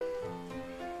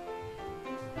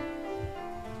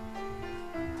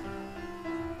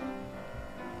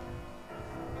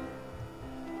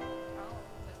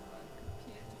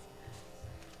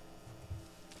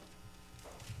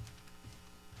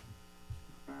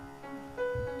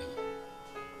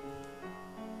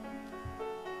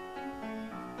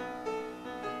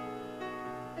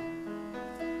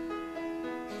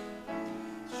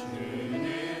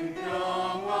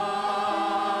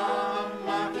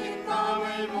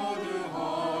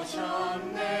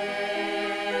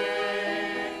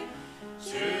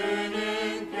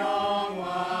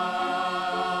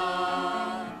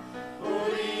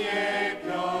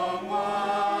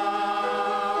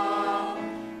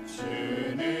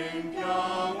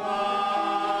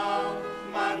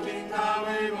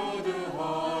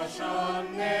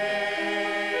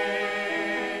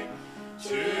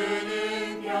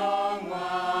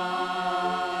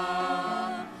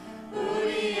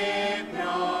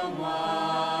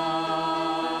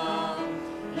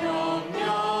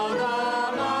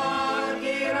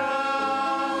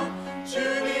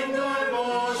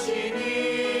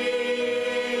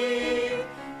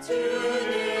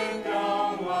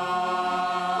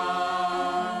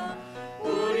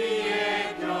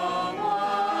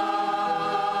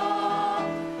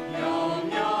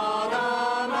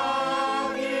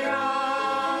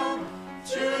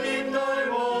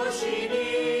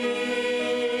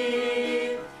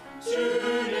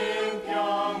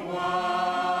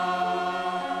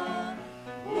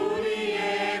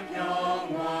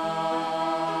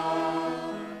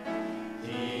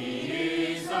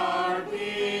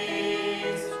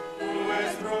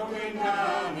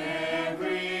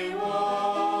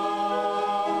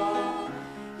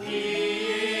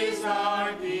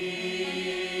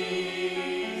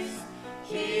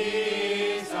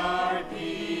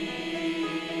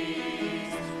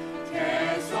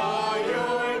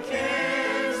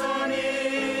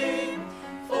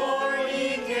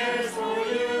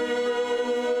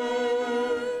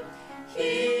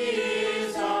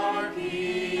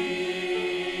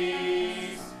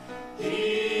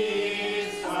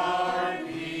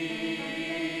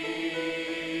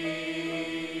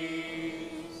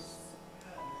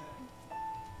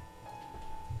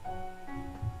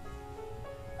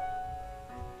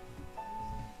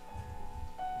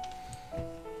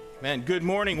Man, good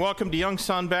morning. Welcome to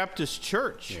Yongsan Baptist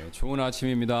Church. 예, 좋은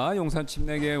아침입니다. 용산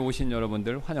침례교에 오신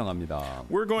여러분들 환영합니다.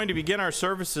 We're going to begin our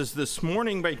services this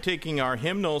morning by taking our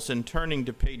hymnals and turning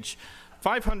to page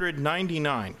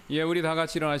 599. 예, 우리 다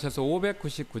같이 일어나셔서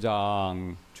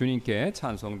 599장 주님께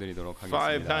찬송드리도록 하겠습니다.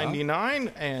 599,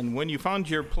 and when you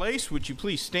found your place, would you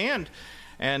please stand?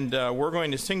 And we're going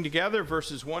to sing together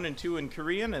verses 1 and 2 in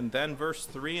Korean and then verse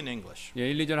 3 in English. 예,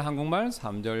 1, 2절 한국말,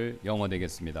 3절 영어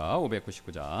되겠습니다.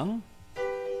 599장.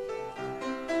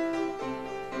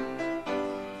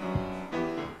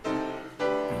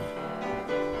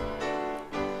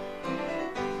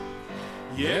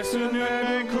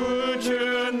 예수는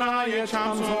구주 나의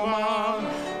참소망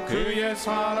그의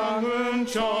사랑은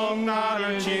적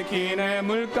나를 지키네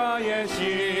물가에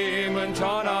심은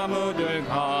전나무들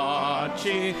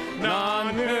같이 난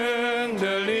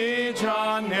흔들리지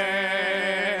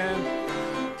않네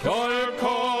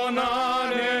결코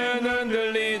나는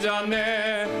흔들리지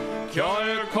않네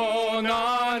결코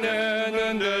나는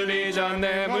흔들리지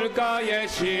않네 물가에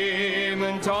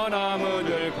심은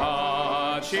전나무들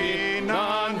같이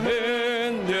난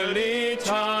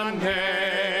흔들리지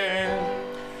않네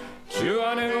주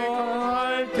안에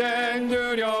거할 땐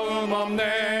두려움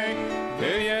없네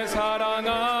그의 사랑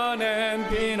안엔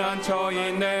피난처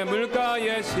있네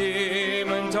물가에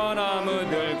심은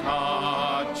전나무들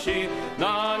같이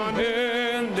난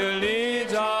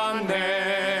흔들리지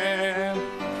않네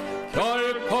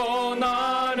결코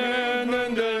나는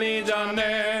흔들리지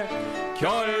않네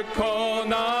결코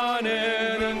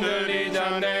나는 흔들리지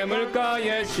않네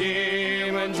물가에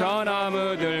심은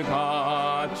전나무들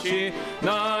같이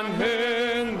난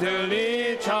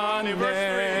흔들리지 않네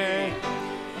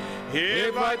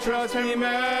If I trust him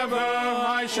ever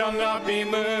I shall not be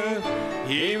moved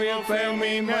He will fail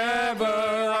me never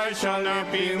I shall not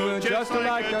be moved Just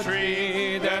like a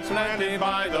tree that's planted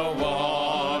by the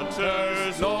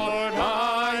waters Lord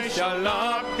I shall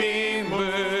not be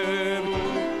moved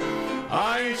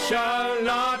I shall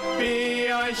not be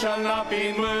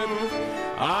moved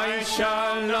I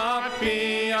shall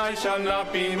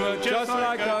not be moved Just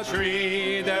like a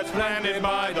tree that's planted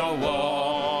by the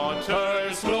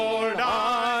waters Lord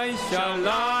I shall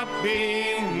not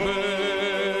be moved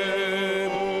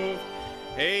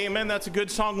Amen. That's a good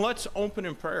song. Let's open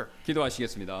in prayer.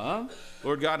 기도하시겠습니다.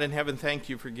 Lord God in heaven, thank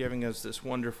you for giving us this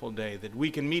wonderful day that we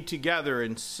can meet together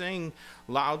and sing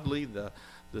loudly the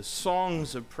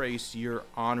songs of praise to your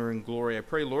honor and glory. I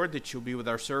pray, Lord, that you'll be with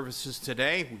our services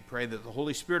today. We pray that the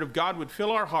Holy Spirit of God would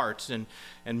fill our hearts and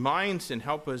minds and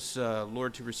help us,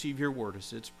 Lord, to receive your word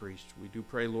as its priest. We do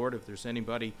pray, Lord, if there's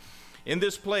anybody in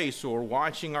this place or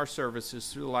watching our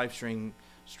services through the live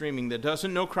streaming that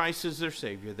doesn't know Christ as their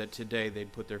Savior, that today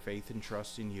they'd put their faith and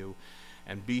trust in you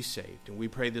and be saved. And we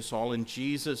pray this all in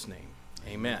Jesus' name.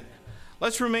 Amen.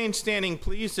 Let's remain standing,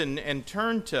 please, and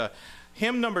turn to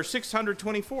hymn number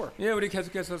 624. 예, 우리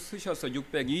계속해서 쓰셔서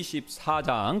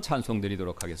 624장 찬송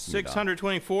드리도록 하겠습니다.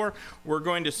 624, we're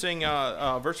going to sing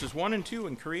verses 1 and 2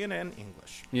 in Korean and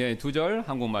English. 예, 2절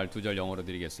한국말, 2절 영어로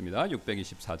드리겠습니다.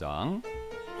 624장.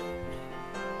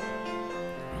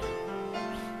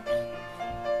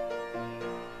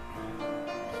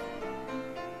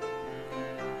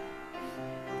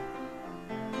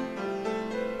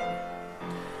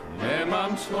 내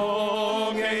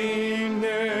맘속에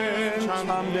있는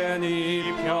참된 이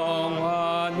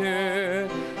평화는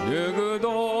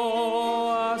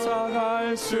누구도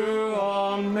앗아갈 수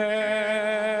없네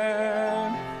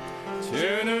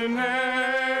주는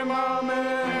내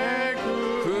맘에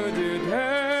구주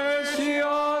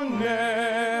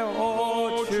되시었네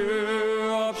오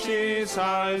주 없이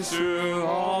살 수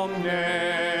없네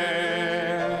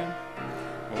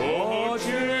오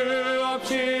주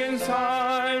없인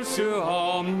살 수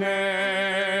없네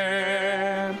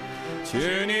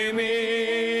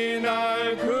주님이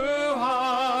날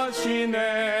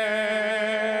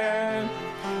구하시네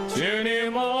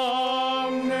주님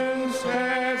없는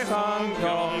세상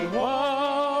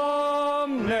평화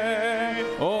없네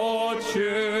오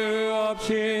주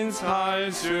없인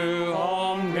살 수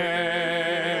없네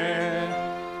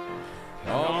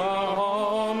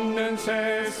평화 없는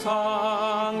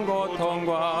세상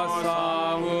고통과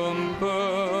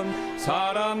싸움뿐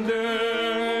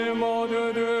사람들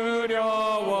모두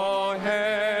두려워해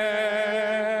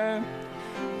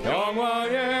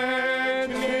평화의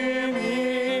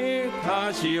주님이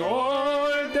다시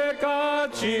올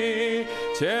때까지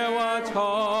죄와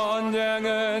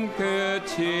전쟁은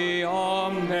끝이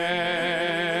없네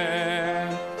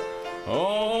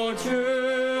오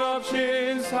주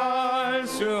없인 살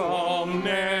수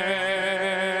없네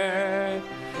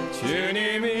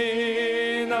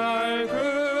주님이 날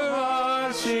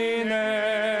구하시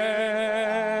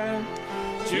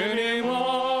주님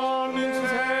없는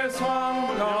세상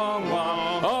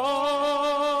평화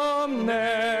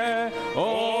없네.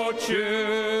 오,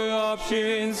 주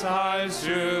없인 살 수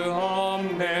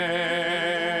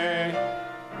없네.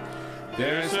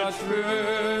 There's a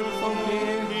truthful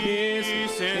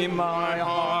peace in my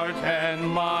heart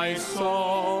and my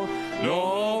soul.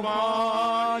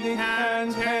 Nobody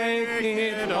can take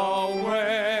it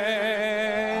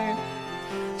away.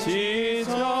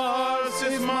 Jesus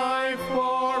is my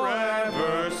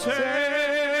forever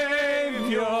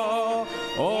Savior.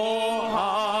 Oh,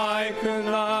 I could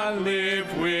not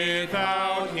live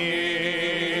without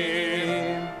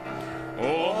Him.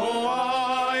 Oh,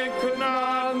 I could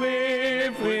not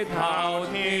live without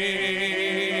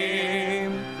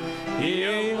Him. He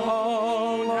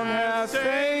alone has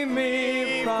saved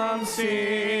me from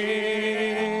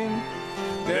sin.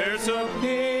 There's a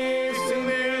peace in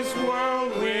this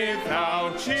world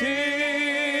without Jesus.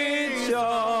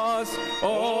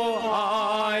 Oh,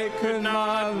 I could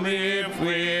not live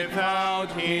without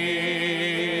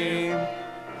Him.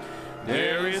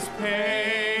 There is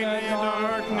pain and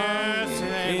darkness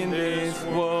in this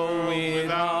world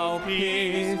without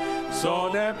peace, so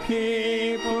that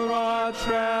people are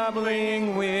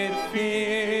traveling with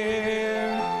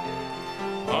fear.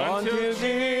 Until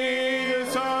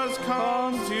Jesus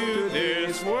comes to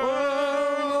this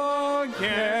world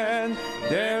again,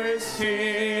 there is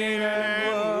sin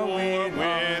and war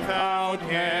without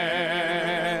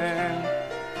end.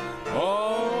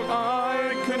 Oh,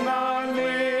 I could not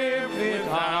live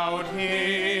without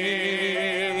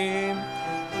Him.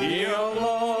 He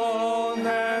alone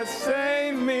has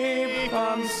saved me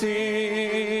from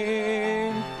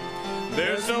sin.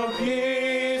 There's no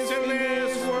peace in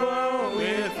this world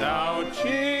without Jesus.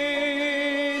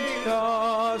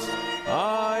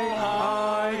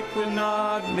 I could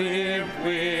not live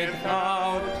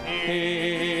without Him.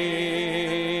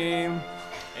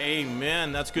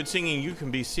 Amen. That's good singing. You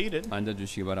can be seated.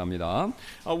 앉아주시기 바랍니다.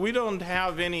 We don't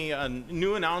have any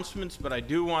new announcements, but I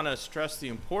do want to stress the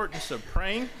importance of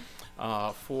praying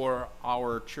for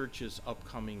our church's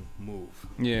upcoming move.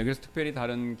 예, 그래서 특별히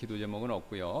다른 기도 제목은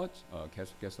없고요.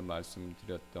 계속해서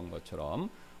말씀드렸던 것처럼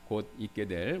곧 있게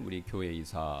될 우리 교회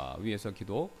이사 위해서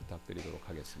기도 부탁드리도록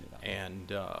하겠습니다.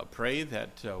 And pray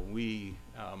that we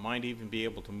might even be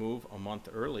able to move a month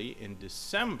early in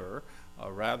December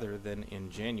rather than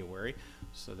in January,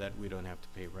 so that we don't have to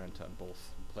pay rent on both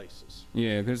places.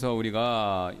 예, 그래서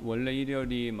우리가 원래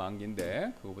 1월이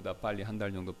만기인데 그거보다 빨리 한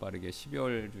달 정도 빠르게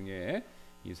 12월 중에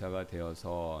이사가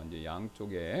되어서 이제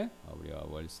양쪽에 우리가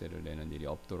월세를 내는 일이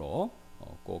없도록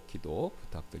꼭 기도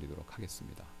부탁드리도록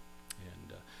하겠습니다.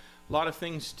 And a lot of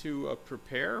things to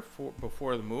prepare for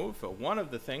before the move. One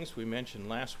of the things we mentioned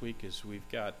last week is we've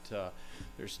got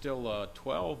there's still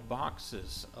 12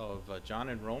 boxes of John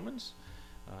and Romans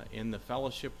in the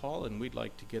fellowship hall, and we'd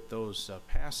like to get those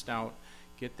passed out,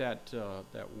 get that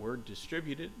word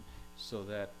distributed, so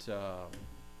that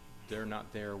they're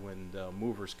not there when the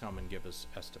movers come and give us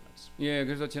estimates. 예,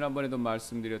 그래서 지난번에도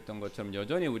말씀드렸던 것처럼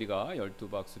여전히 우리가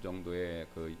 12박스 정도의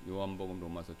그 요한복음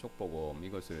로마서 촉복음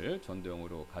이것을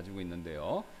전도용으로 가지고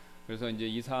있는데요. 그래서 이제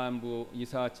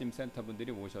이사짐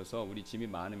센터분들이 오셔서 우리 짐이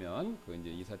많으면 그 이제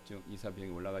이사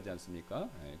비용이 올라가지 않습니까?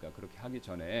 예, 그러니까 그렇게 하기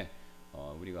전에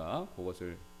우리가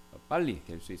그것을 빨리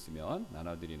될 수 있으면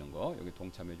나눠드리는 거 여기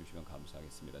동참해 주시면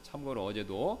감사하겠습니다. 참고로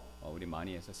어제도 우리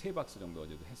많이 해서 3박스 정도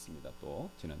어제도 했습니다. 또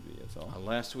지난주에 이어서.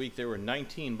 Last week there were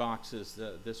 19 boxes.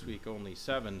 This week only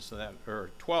 7, so that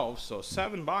or 12. So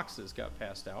 7 boxes got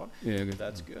passed out. 예,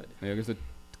 That's good. 예, 그래서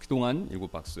그동안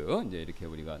 7박스 이제 이렇게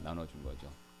우리가 나눠준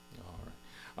거죠.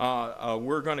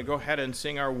 We're going to go ahead and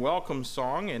sing our welcome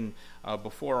song and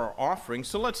before our offering.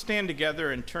 So let's stand together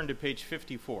and turn to page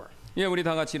 54. 예, 우리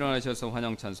다 같이 일어나셔서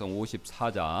환영 찬송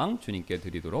 54장 주님께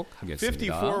드리도록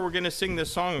하겠습니다. 54, we're going to sing this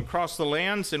song across the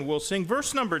lands, and we'll sing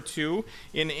verse number 2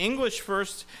 in English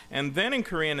first, and then in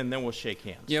Korean, and then we'll shake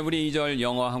hands. 예, 우리 2절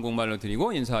영어 한국말로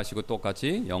드리고 인사하시고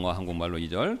똑같이 영어 한국말로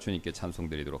 2절 주님께 찬송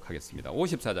드리도록 하겠습니다.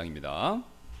 54장입니다.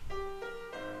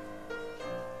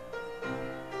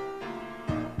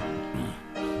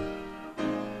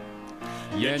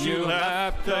 Yet you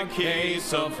left the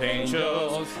case of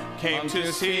angels, came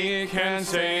to seek and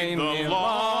save the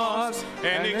lost,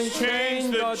 and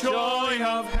exchanged the joy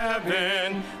of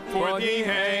heaven for the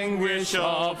anguish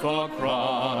of a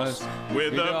cross.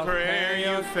 With a prayer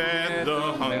you fed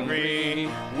the hungry,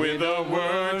 with a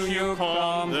word you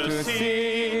calmed the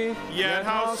sea. Yet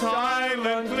how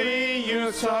silently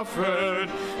you suffered,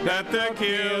 that the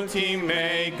guilty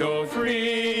may go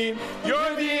free.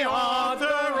 You're the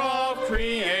author of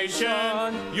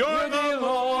creation, you're the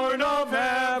Lord of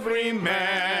every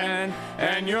man,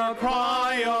 and and your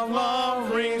cry of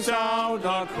love rings out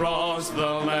across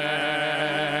the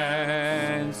lands.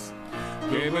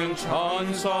 그분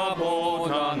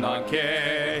천사보다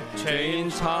낮게 죄인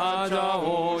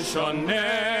찾아오셨네.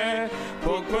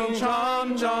 폭풍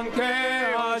잠잠케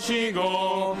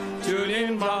하시고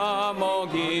주님 다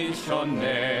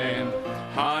먹이셨네.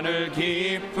 하늘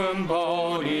깊음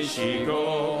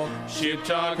버리시고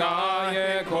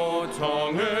십자가의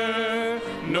고통을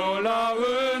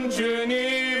놀라운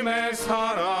주님의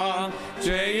사랑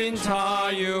죄인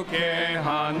자유케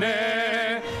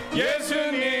하네.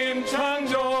 예수님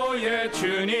창조의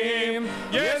주님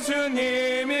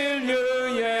예수님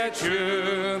인류의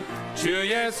주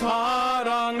주의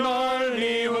사랑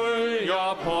널리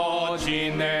울려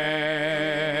퍼지네.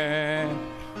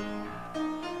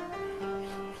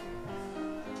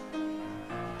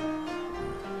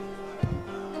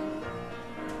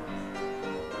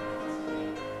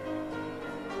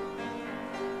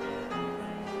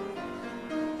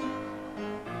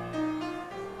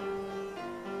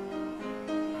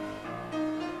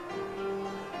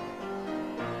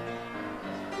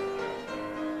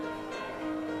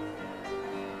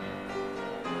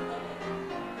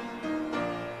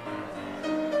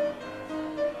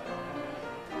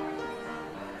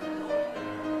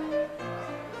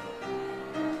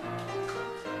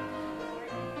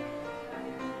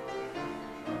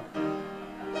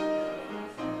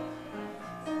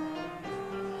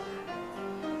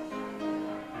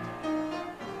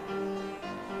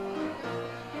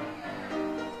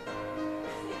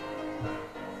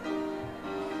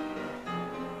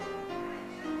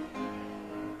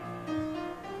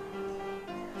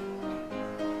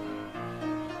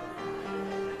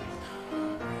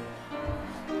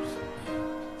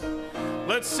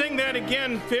 Let's sing that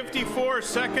again, 54,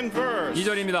 second verse.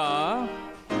 2절입니다.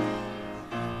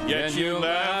 Yet you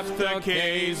left the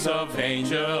gaze of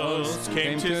angels,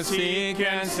 came to seek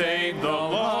and save the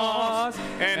lost,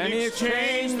 and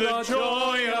exchanged the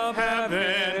joy of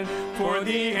heaven for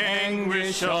the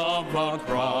anguish of a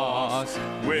cross.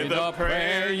 With a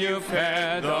prayer you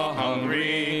fed the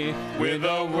hungry, with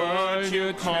a word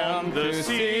you calmed the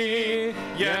sea.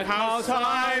 Yet how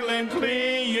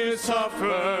silently you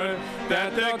suffered,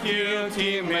 that the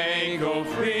guilty may go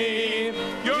free.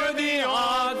 You're the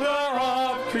author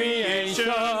of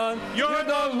creation, you're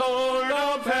the Lord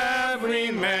of every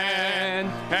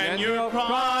man, and your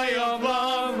cry of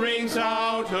love rings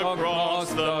out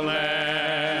across the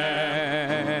lands.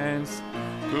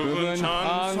 그분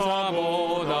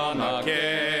천사보다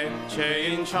낮게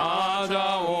죄인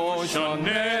찾아오셨네.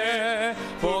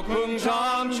 폭풍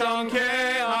잠잠케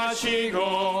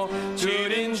하시고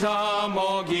줄인 자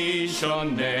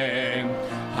먹이셨네.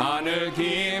 하늘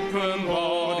깊음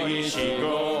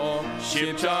버리시고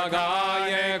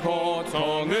십자가의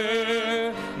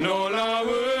고통을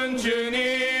놀라운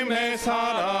주님의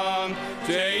사랑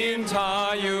죄인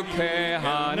자유케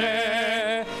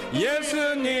하네.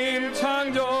 예수님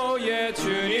창조의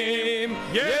주님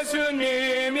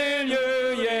예수님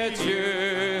인류의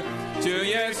주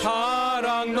주의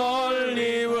사랑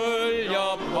널리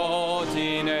울려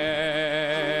퍼지네.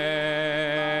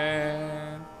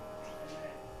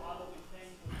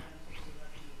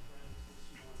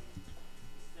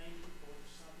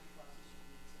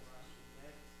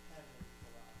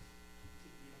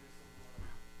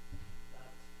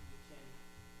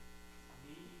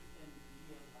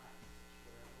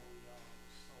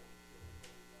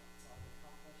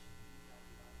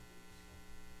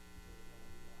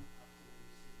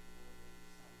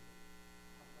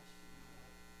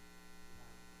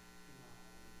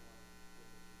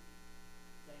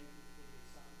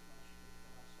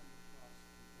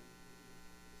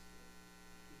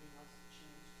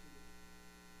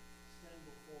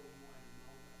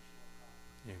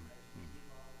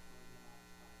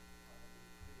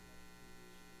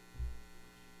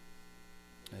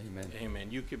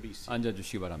 Amen. You could be seated. 앉아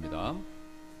주시기 바랍니다.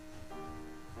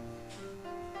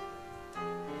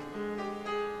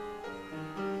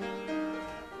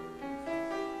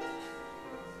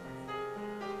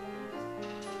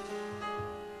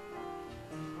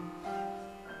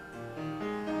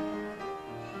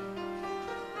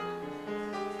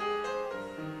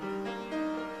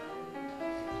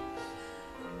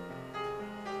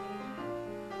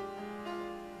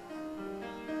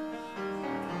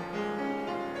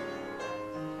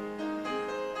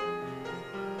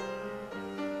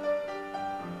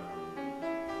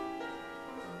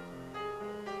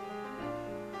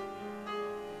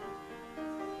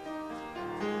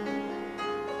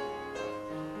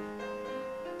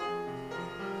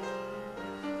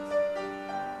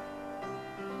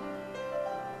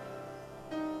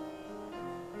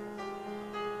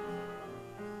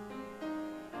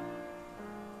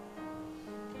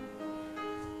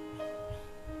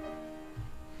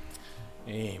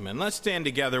 Amen. Let's stand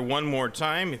together one more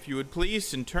time, if you would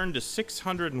please, and turn to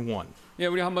 601. 예,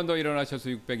 우리 한 번 더 일어나셔서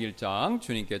 601장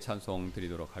주님께 찬송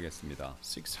드리도록 하겠습니다.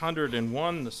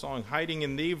 601, the song Hiding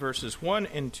in Thee, verses 1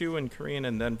 and 2 in Korean,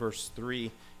 and then verse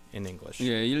 3 in English.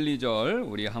 예, 1, 2절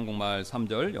우리 한국말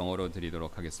 3절 영어로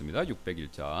드리도록 하겠습니다.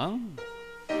 601장.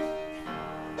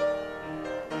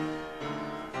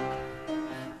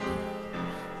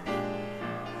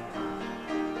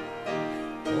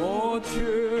 오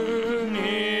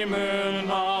주님은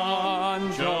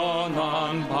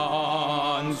안전한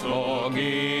반석이니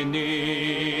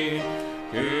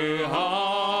그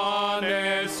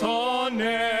안에서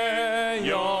내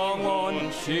영혼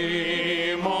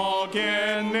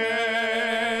심어겠네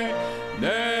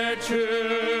내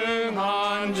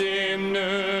중한 짐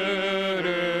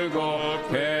누르고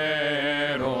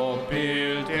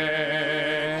괴롭힐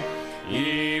때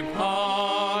이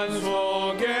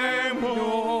반석에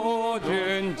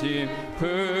모든 짐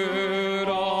풀었도다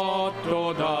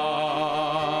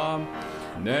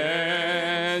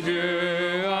내 주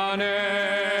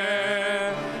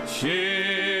안에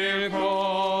쉴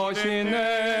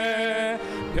곳이네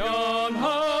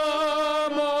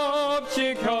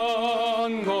변함없이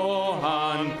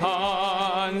견고한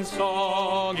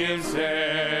반석일세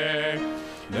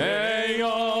내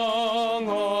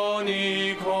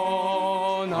영혼이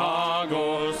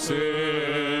고난하고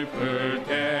슬플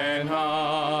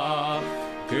때나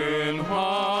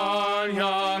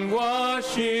근환양과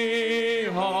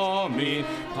시험이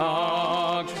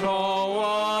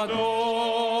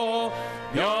닥쳐와도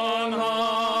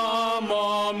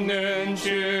변함없는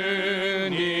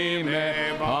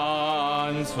주님의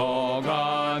반석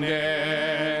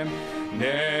안에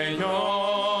내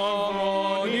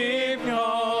영혼이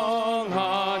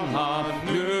평안함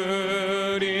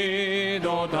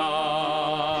누리도다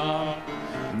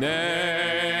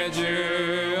내 주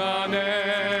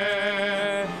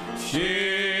안에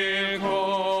쉴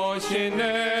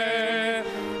곳이네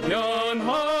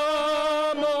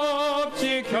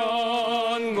변함없이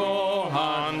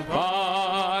견고한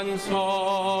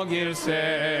반석일세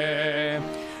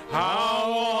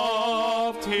How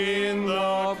often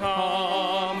the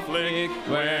conflict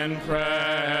when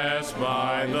pressed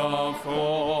by the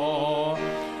foe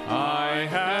I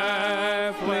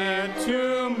have fled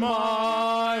to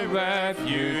my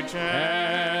refuge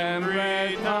and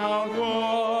without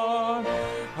war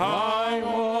I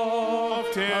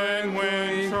often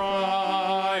when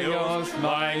trials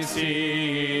like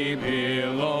sea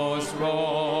billows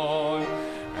roll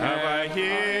have I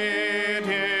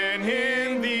hidden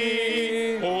in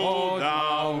thee, O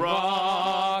thou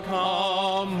rock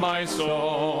of my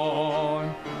soul.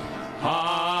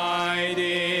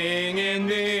 Hiding in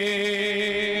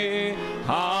thee,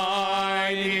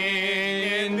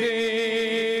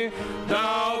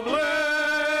 thou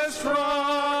blessed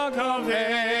rock of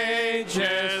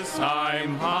ages,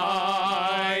 I'm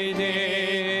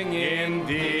hiding in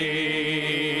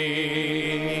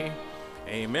thee.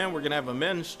 Amen. We're going to have a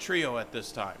men's trio at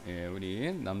this time. 예,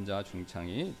 우리 남자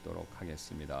중창이 있도록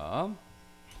하겠습니다.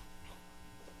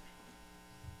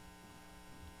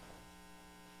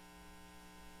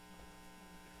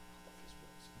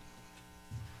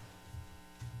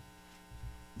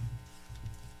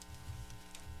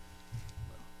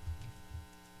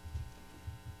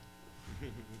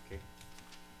 Okay.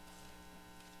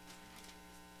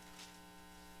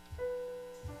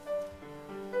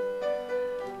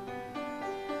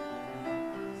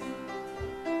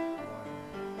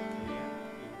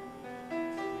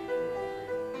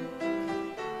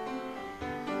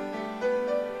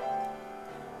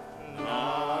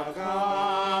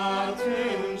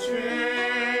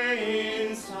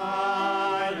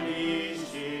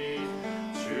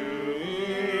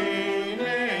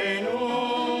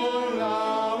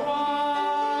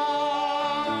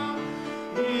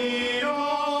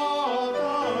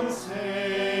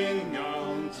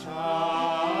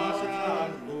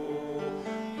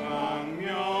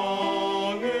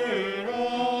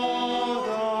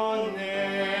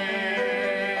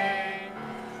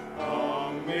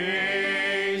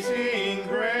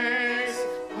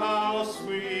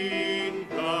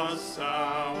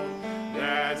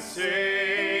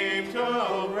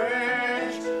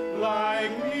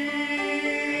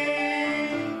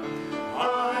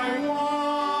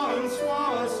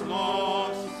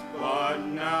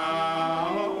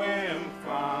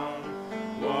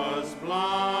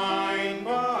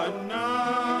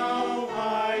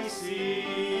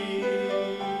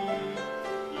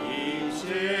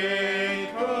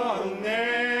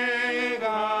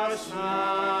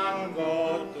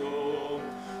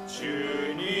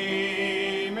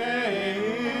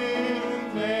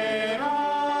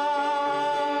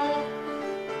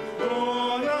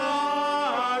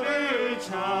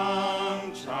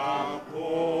 장차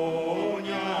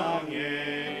본향에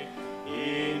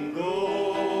인도해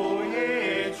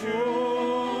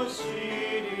주시리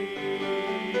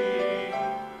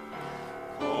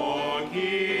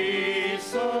거기서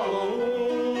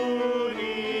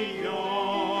우리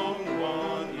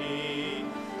영원히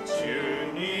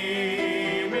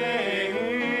주님의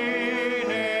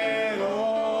은혜로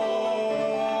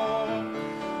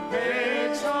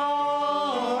배처럼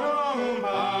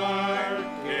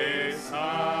밝게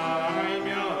살면서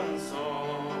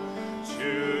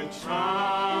주 찬양하리라.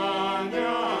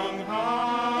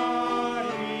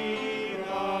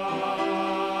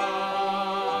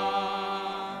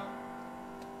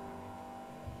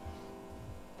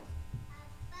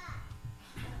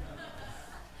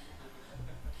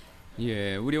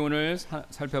 예, 우리 오늘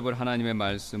살펴볼 하나님의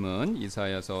말씀은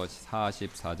이사야서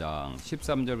 44장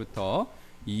 13절부터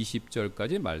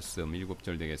 20절까지 말씀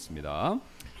 7절 되겠습니다.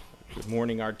 Good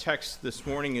morning. Our text this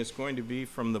morning is going to be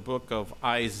from the book of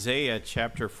Isaiah,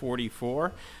 chapter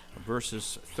 44,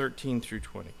 verses 13 through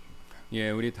 20.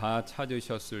 예, 우리 다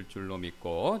찾으셨을 줄로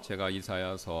믿고 제가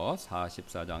이사야서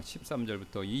 44장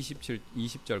 13절부터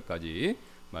 20절까지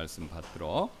말씀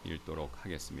받들어 읽도록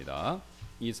하겠습니다.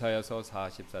 이사야서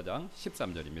 44장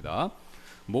 13절입니다.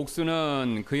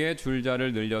 목수는 그의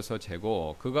줄자를 늘려서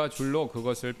재고 그가 줄로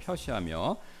그것을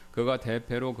표시하며 그가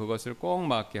대패로 그것을 꼭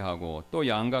맞게 하고 또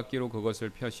양각기로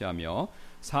그것을 표시하며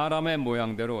사람의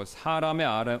모양대로 사람의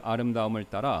아름다움을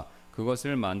따라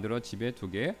그것을 만들어 집에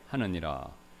두게 하느니라.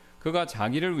 그가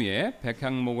자기를 위해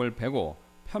백향목을 베고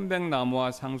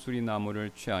편백나무와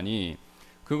상수리나무를 취하니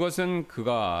그것은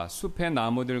그가 숲의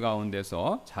나무들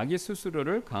가운데서 자기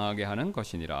스스로를 강하게 하는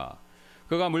것이니라.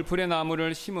 그가 물풀의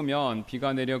나무를 심으면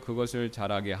비가 내려 그것을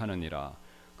자라게 하느니라.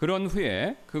 그런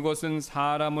후에 그것은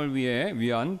사람을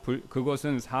위한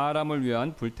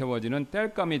불태워지는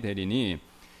땔감이 되리니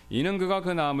이는 그가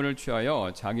그 나무를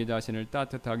취하여 자기 자신을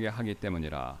따뜻하게 하기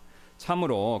때문이라.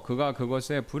 참으로 그가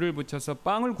그것에 불을 붙여서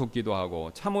빵을 굽기도 하고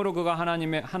참으로 그가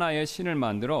하나의 신을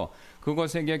만들어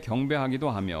그것에게 경배하기도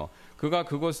하며 그가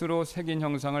그것으로 새긴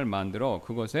형상을 만들어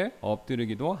그것에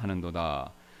엎드리기도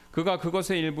하는도다. 그가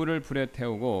그것의 일부를 불에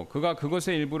태우고 그가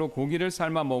그것의 일부로 고기를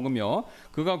삶아 먹으며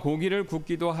그가 고기를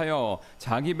굽기도 하여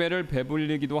자기 배를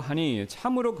배불리기도 하니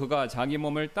참으로 그가 자기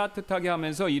몸을 따뜻하게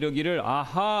하면서 이르기를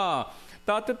아하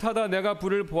따뜻하다 내가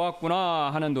불을 보았구나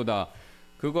하는도다.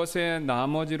 그것의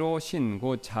나머지로 신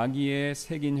곧 자기의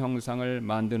새긴 형상을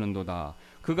만드는도다.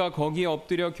 그가 거기에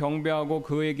엎드려 경배하고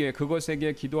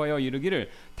그것에게 기도하여 이르기를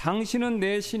당신은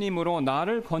내 신이므로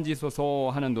나를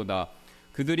건지소서 하는도다.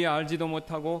 그들이 알지도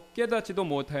못하고 깨닫지도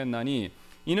못하였나니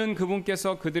이는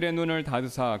그분께서 그들의 눈을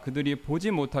닫으사 그들이 보지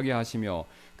못하게 하시며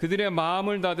그들의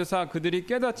마음을 닫으사 그들이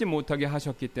깨닫지 못하게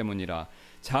하셨기 때문이라.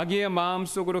 자기의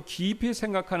마음속으로 깊이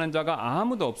생각하는 자가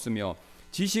아무도 없으며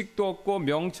지식도 없고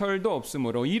명철도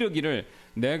없으므로 이르기를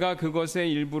내가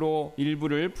그것의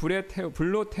일부를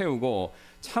불로 태우고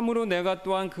참으로 내가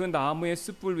또한 그 나무의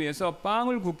숯불 위에서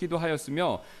빵을 굽기도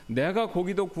하였으며 내가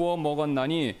고기도 구워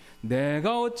먹었나니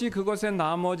내가 어찌 그것의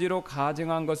나머지로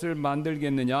가증한 것을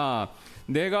만들겠느냐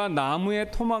내가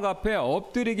나무의 토막 앞에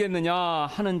엎드리겠느냐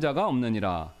하는 자가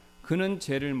없느니라. 그는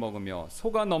죄를 먹으며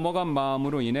속아 넘어간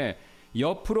마음으로 인해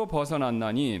옆으로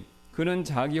벗어났나니 그는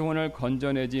자기 혼을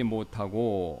건져내지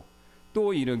못하고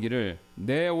또 이르기를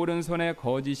내 오른손에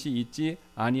거짓이 있지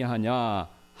아니하냐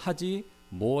하지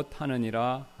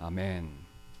못하느니라. 아멘.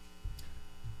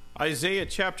 Isaiah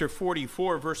chapter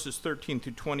 44 verses 13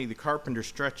 through 20. The carpenter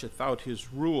stretcheth out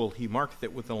his rule, he marketh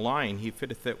it with a line, he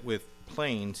fitteth it with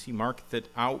planes, he marketh it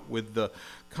out with the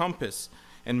compass,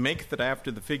 and maketh it after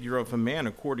the figure of a man,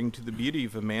 according to the beauty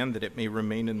of a man, that it may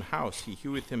remain in the house. He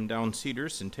heweth him down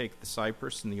cedars, and taketh the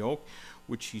cypress and the oak,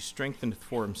 which he strengtheneth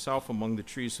for himself among the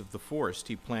trees of the forest.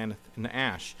 He planteth an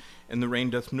ash, and the rain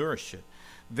doth nourish it.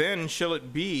 Then shall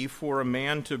it be for a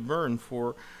man to burn,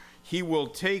 for he will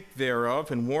take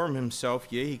thereof and warm himself.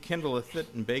 Yea, he kindleth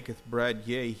it and baketh bread.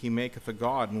 Yea, he maketh a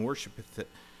god and worshippeth it.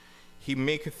 He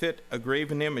maketh it a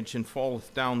graven image and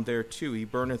falleth down thereto. He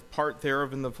burneth part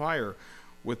thereof in the fire.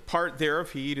 With part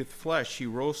thereof he eateth flesh. He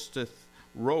roasteth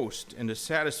roast and is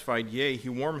satisfied. Yea, he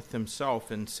warmeth himself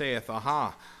and saith,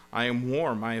 Aha, I am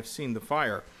warm, I have seen the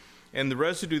fire. And the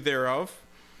residue thereof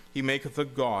he maketh a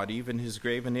god, even his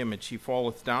graven image. He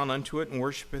falleth down unto it and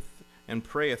worshippeth and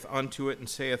prayeth unto it and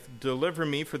saith, Deliver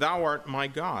me, for thou art my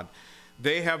God.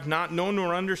 They have not known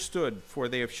nor understood, for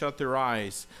they have shut their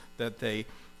eyes, that they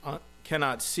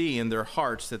cannot see, in their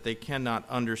hearts that they cannot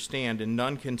understand. And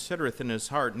none considereth in his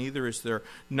heart, neither is there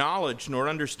knowledge nor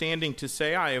understanding to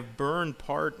say, I have burned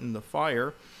part in the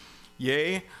fire.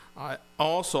 Yea,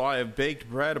 I have baked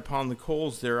bread upon the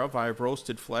coals thereof. I have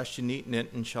roasted flesh and eaten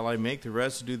it. And shall I make the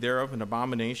residue thereof an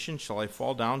abomination? Shall I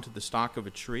fall down to the stock of a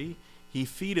tree? He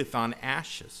feedeth on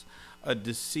ashes. A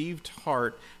deceived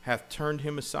heart hath turned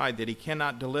him aside, that he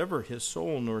cannot deliver his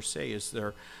soul, nor say, Is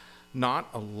there not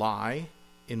a lie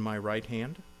in my right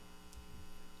hand?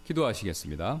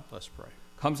 기도하시겠습니다. Let's pray.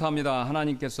 감사합니다.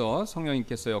 하나님께서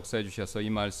성령님께서 역사해 주셔서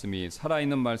이 말씀이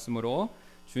살아있는 말씀으로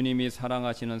주님이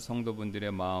사랑하시는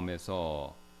성도분들의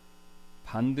마음에서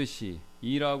반드시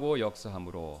일하고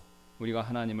역사함으로 우리가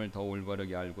하나님을 더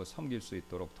올바르게 알고 섬길 수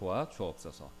있도록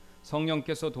도와주옵소서.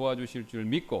 성령께서 도와주실 줄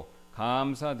믿고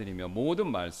감사드리며 모든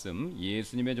말씀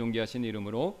예수님의 존귀하신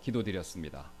이름으로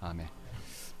기도드렸습니다. 아멘.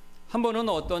 한 번은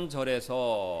어떤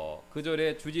절에서 그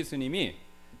절의 주지스님이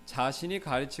자신이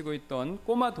가르치고 있던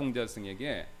꼬마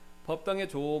동자승에게 법당의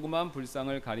조그만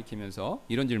불상을 가리키면서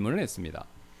이런 질문을 했습니다.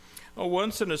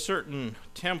 Once in a certain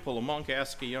temple, a monk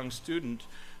asked a young student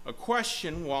a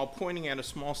question while pointing at a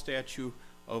small statue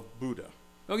of Buddha.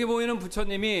 여기 보이는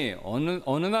부처님이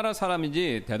어느 나라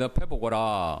사람인지 대답해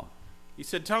보거라. He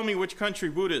said, Tell me which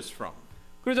country Buddha is from.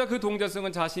 그러자 그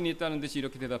동자승은 자신이 있다는 듯이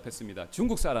이렇게 대답했습니다.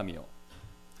 중국 사람이요.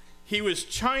 He was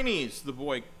Chinese, the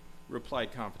boy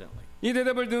replied confidently. 이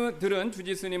대답을 들은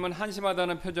주지스님은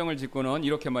한심하다는 표정을 짓고는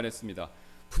이렇게 말했습니다.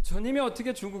 부처님이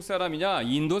어떻게 중국 사람이냐?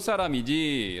 인도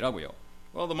사람이지라고요.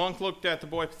 Well, the monk looked at the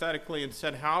boy pathetically and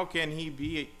said, How can he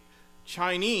be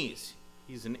Chinese?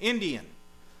 He's an Indian.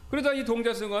 그러자 이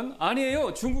동자승은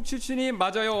아니에요. 중국 출신이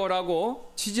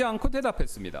맞아요라고 치지 않고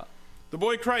대답했습니다. The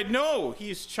boy cried, No,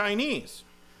 he's Chinese.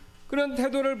 그런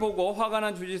태도를 보고 화가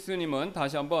난 주지스님은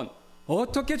다시 한번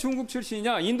어떻게 중국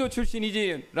출신이냐? 인도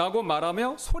출신이지라고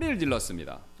말하며 소리를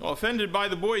질렀습니다. Offended by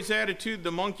the boy's attitude,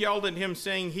 the monk yelled at him,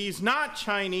 saying, He's not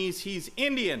Chinese, he's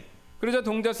Indian. 그러자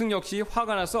동자승 역시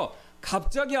화가 나서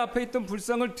갑자기 앞에 있던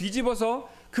불상을 뒤집어서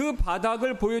그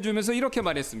바닥을 보여주면서 이렇게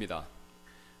말했습니다.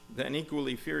 Then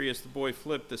equally furious, the boy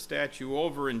flipped the statue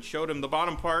over and showed him the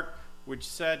bottom part, which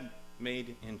said,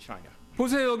 Made in China.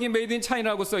 보세요. 여기 메이드 인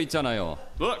차이나라고 써 있잖아요.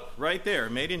 Look, right there,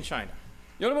 Made in China.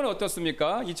 여러분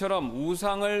어떻습니까? 이처럼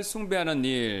우상을 숭배하는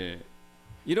일,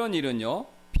 이런 일은요,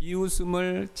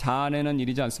 비웃음을 자아내는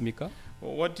일이지 않습니까?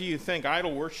 Well, what do you think?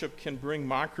 Idol worship can bring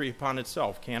mockery upon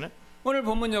itself, can it? 오늘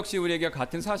본문 역시 우리에게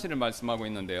같은 사실을 말씀하고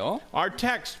있는데요. Our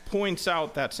text points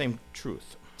out that same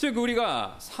truth. 즉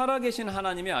우리가 살아계신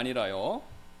하나님이 아니라요,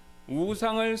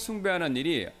 우상을 숭배하는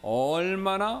일이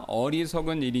얼마나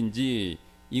어리석은 일인지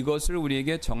이것을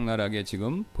우리에게 적나라하게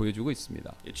지금 보여주고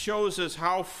있습니다. It shows us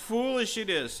how foolish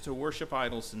it is to worship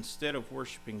idols instead of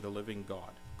worshiping the living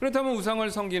God. 그렇다면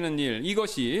우상을 섬기는 일,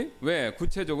 이것이 왜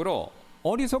구체적으로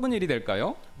어리석은 일이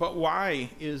될까요? But why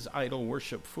is idol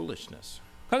worship foolishness?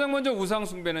 가장 먼저 우상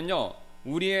숭배는요,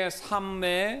 우리의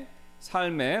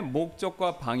삶의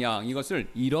목적과 방향, 이것을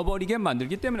잃어버리게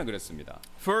만들기 때문에 그렇습니다.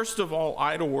 First of all,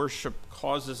 idol worship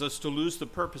causes us to lose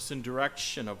the purpose and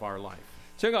direction of our life.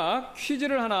 제가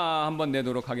퀴즈를 하나 한번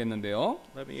내도록 하겠는데요.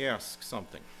 Let me ask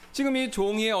something. 지금 이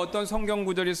종이에 어떤 성경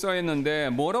구절이 써 있는데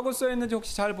뭐라고 써 있는지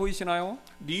혹시 잘 보이시나요?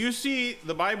 Do you see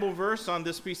the Bible verse on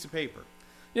this piece of paper?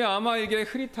 예, 아마 이게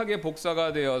흐릿하게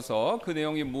복사가 되어서 그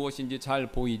내용이 무엇인지 잘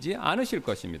보이지 않으실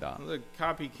것입니다. The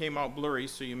copy came out blurry,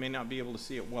 so you may not be able to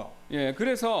see it well. 예,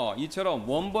 그래서 이처럼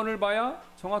원본을 봐야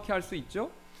정확히 알 수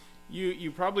있죠.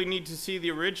 You probably need to see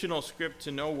the original script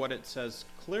to know what it says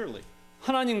clearly.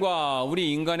 하나님과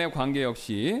우리 인간의 관계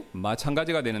역시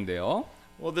마찬가지가 되는데요.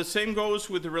 Well, the same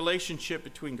goes with the relationship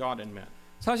between God and man.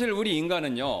 사실 우리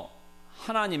인간은요,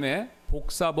 하나님의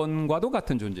복사본과도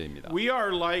같은 존재입니다. We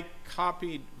are like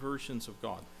copied versions of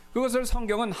God. 그것을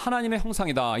성경은 하나님의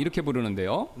형상이다 이렇게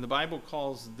부르는데요. And the Bible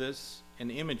calls this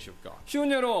an image of God.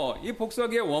 쉬운 예로 이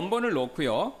복사기에 원본을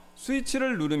놓고요,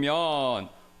 스위치를 누르면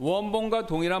원본과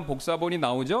동일한 복사본이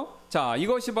나오죠. 자,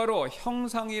 이것이 바로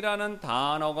형상이라는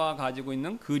단어가 가지고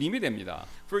있는 그림이 됩니다.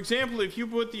 For example, if you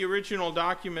put the original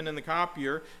document in the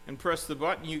copier and press the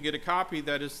button, you get a copy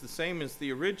that is the same as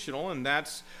the original, and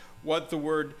that's what the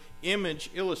word image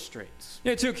illustrates.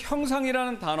 예, 즉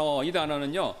형상이라는 단어, 이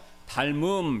단어는요,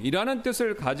 닮음이라는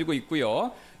뜻을 가지고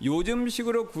있고요.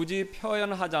 요즘식으로 굳이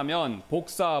표현하자면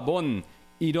복사본,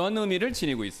 이런 의미를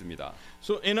지니고 있습니다.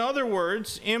 So in other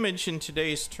words, image in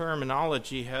today's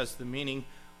terminology has the meaning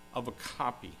of a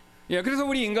copy. 예, 그래서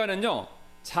우리 인간은요,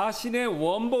 자신의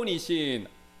원본이신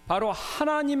바로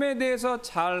하나님에 대해서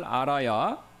잘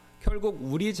알아야 결국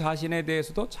우리 자신에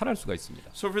대해서도 잘 알 수가 있습니다.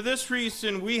 So for this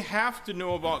reason, we have to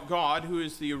know about God, who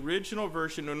is the original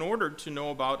version, in order to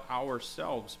know about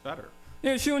ourselves better.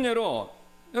 예, 쉬운 예로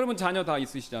여러분 자녀 다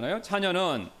있으시잖아요.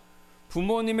 자녀는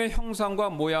부모님의 형상과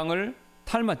모양을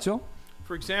닮았죠?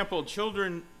 For example,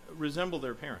 children resemble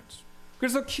their parents.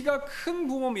 그래서 키가 큰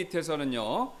부모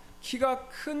밑에서는요, 키가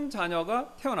큰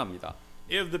자녀가 태어납니다.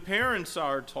 If the parents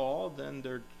are tall, then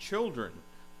their children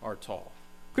are tall.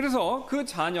 그래서 그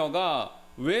자녀가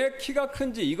왜 키가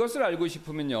큰지 이것을 알고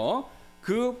싶으면요,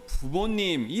 그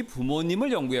부모님, 이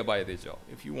부모님을 연구해 봐야 되죠.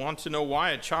 If you want to know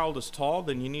why a child is tall,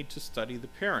 then you need to study the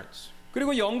parents.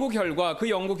 그리고 연구 결과,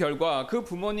 그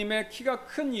부모님의 키가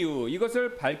큰 이유,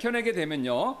 이것을 밝혀내게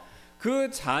되면요,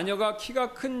 그 자녀가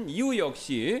키가 큰 이유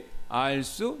역시 알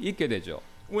수 있게 되죠.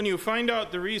 When you find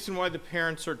out the reason why the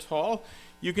parents are tall,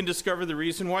 you can discover the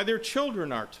reason why their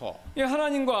children are tall. 예,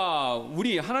 하나님과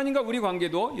우리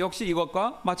관계도 역시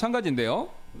이것과 마찬가지인데요.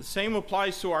 The same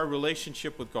applies to our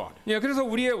relationship with God. 예, 그래서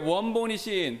우리의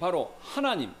원본이신 바로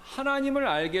하나님을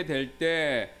알게 될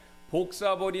때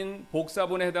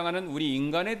복사본에 해당하는 우리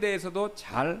인간에 대해서도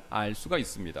잘 알 수가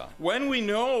있습니다. When we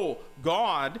know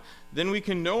God, then we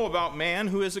can know about man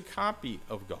who is a copy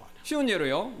of God. 쉬운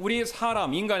예로요, 우리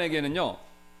인간에게는요,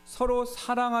 서로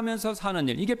사랑하면서 사는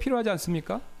일, 이게 필요하지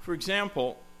않습니까? For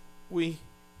example, we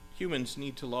humans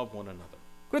need to love one another.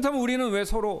 그렇다면 우리는 왜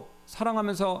서로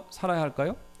사랑하면서 살아야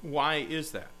할까요? Why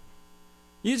is that?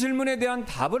 이 질문에 대한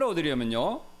답을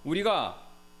얻으려면요, 우리가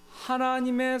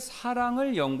하나님의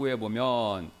사랑을 연구해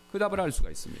보면 그 답을 알 수가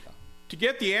있습니다. To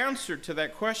get the answer to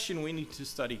that question, we need to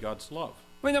study God's love.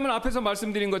 왜냐하면 앞에서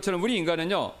말씀드린 것처럼 우리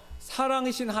인간은요,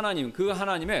 사랑이신 하나님, 그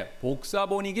하나님의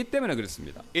복사본이기 때문에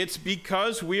그렇습니다. It's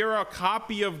because we are a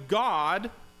copy of God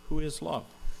who is love.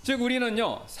 즉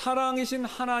우리는요, 사랑이신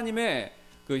하나님의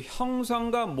그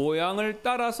형상과 모양을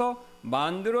따라서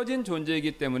만들어진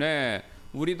존재이기 때문에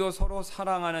우리도 서로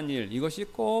사랑하는 일, 이것이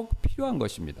꼭 필요한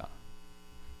것입니다.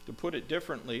 To put it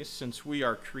differently, since we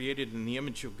are created in the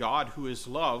image of God who is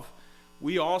love,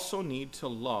 we also need to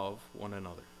love one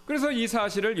another. 그래서 이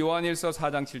사실을 요한일서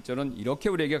 4장 7절은 이렇게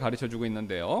우리에게 가르쳐주고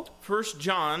있는데요. 1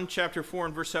 John chapter 4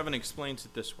 and verse 7 explains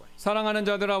it this way. 사랑하는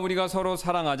자들아 우리가 서로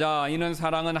사랑하자. 이는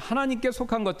사랑은 하나님께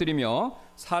속한 것들이며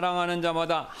사랑하는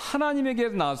자마다 하나님에게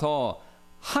나서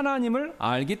하나님을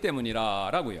알기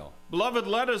때문이라 라고요. Beloved,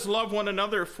 let us love one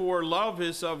another, for love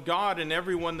is of God, and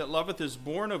everyone that loveth is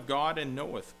born of God and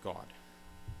knoweth God.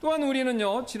 또한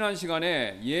우리는요, 지난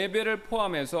시간에 예배를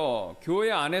포함해서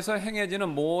교회 안에서 행해지는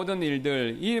모든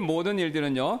일들, 이 모든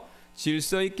일들은요,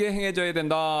 질서 있게 행해져야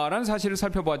된다라는 사실을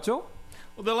살펴보았죠.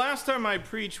 Well, the last time I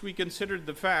preached, we considered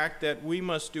the fact that we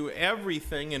must do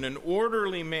everything in an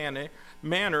orderly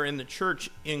manner in the church,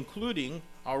 including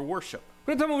our worship.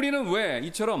 그렇다면 우리는 왜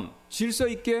이처럼 질서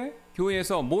있게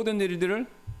교회에서 모든 일들을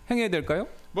행해야 될까요?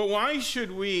 But why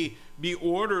should we be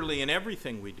orderly in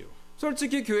everything we do?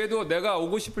 솔직히 교회도 내가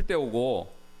오고 싶을 때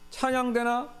오고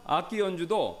찬양대나 악기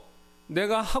연주도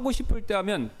내가 하고 싶을 때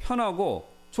하면 편하고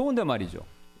좋은데 말이죠.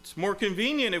 It's more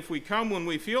convenient if we come when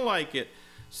we feel like it,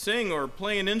 sing or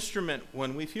play an instrument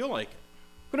when we feel like it.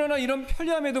 그러나 이런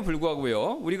편리함에도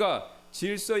불구하고요, 우리가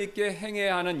질서 있게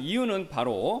행해야 하는 이유는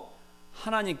바로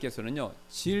하나님께서는요,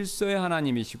 질서의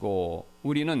하나님이시고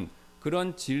우리는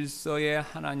그런 질서의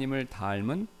하나님을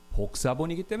닮은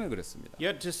복사본이기 때문에 그렇습니다.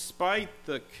 Yet despite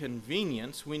the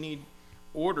convenience, we need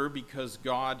order because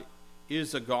God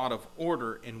is a God of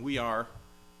order and we are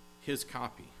his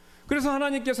copy. 그래서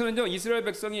하나님께서는요, 이스라엘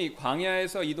백성이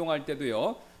광야에서 이동할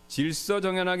때도요,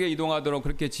 질서정연하게 이동하도록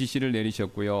그렇게 지시를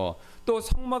내리셨고요. 또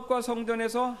성막과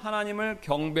성전에서 하나님을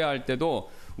경배할 때도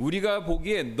우리가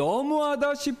보기에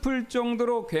너무하다 싶을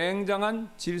정도로 굉장한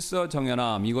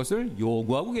질서정연함, 이것을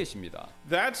요구하고 계십니다.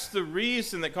 That's the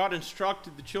reason that God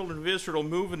instructed the children of Israel to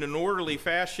move in an orderly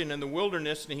fashion in the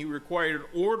wilderness, and he required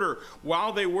order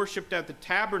while they worshipped at the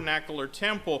tabernacle or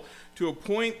temple to a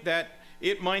point that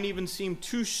it might even seem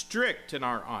too strict in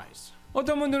our eyes.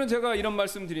 어떤 분들은 제가 이런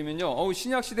말씀 드리면요,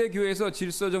 신약시대 교회에서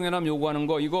질서정연함 요구하는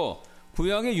거 이거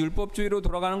구약의 율법주의로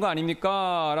돌아가는 거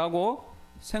아닙니까? 라고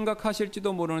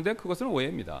생각하실지도 모르는데 그것은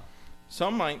오해입니다.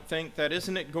 Some might think that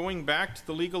isn't it going back to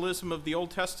the legalism of the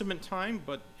Old Testament time,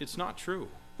 but it's not true.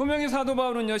 분명히 사도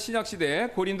바울은요,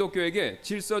 신약시대 고린도 교회에게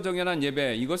질서정연한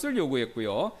예배 이것을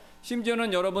요구했고요.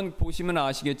 심지어는 여러분 보시면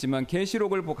아시겠지만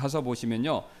계시록을 가서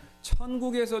보시면요,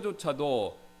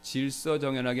 천국에서조차도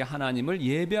질서정연하게 하나님을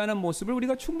예배하는 모습을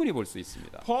우리가 충분히 볼 수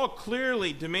있습니다. Paul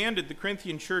clearly demanded the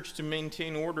Corinthian church to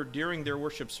maintain order during their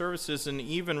worship services, and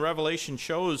even Revelation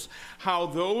shows how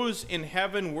those in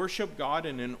heaven worship God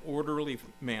in an orderly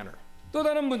manner. 또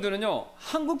다른 분들은요,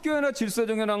 한국 교회나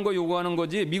질서정연한 거 요구하는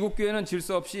거지 미국 교회는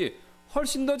질서 없이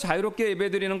훨씬 더 자유롭게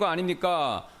예배드리는 거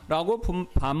아닙니까? 라고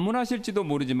반문하실지도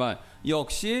모르지만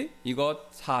역시 이것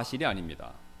사실이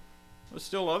아닙니다.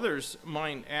 Still others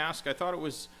might ask, I thought it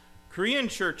was Korean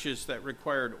churches that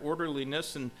required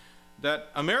orderliness and that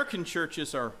American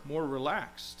churches are more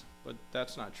relaxed. But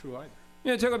that's not true either.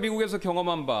 예, 제가 미국에서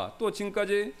경험한 바, 또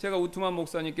지금까지 제가 우트만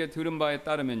목사님께 들은 바에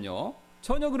따르면요,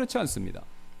 전혀 그렇지 않습니다.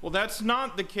 Well, that's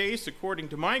not the case according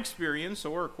to my experience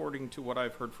or according to what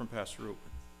I've heard from Pastor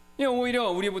Ruben. 예, 오히려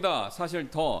우리보다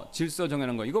사실 더 질서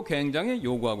정하는 거 이거 굉장히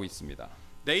요구하고 있습니다.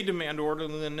 They demand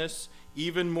orderliness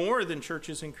even more than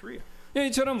churches in Korea. 예,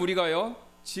 이처럼 우리가요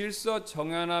질서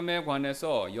정연함에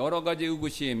관해서 여러 가지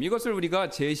의구심 이것을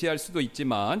우리가 제기할 수도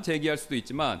있지만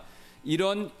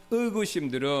이런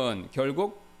의구심들은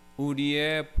결국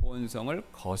우리의 본성을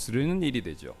거스르는 일이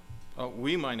되죠.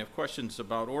 We might have questions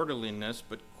about orderliness,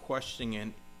 but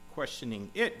questioning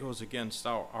it goes against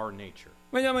our nature.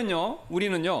 왜냐면요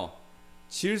우리는요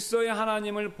질서의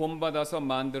하나님을 본받아서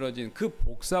만들어진 그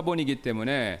복사본이기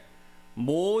때문에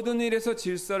모든 일에서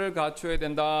질서를 갖춰야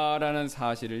된다라는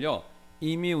사실을요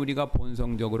이미 우리가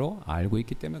본성적으로 알고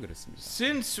있기 때문에 그렇습니다.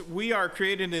 Since we are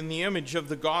created in the image of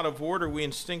the God of order, we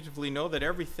instinctively know that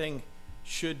everything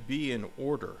should be in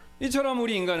order. 이처럼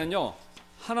우리 인간은요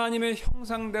하나님의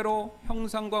형상대로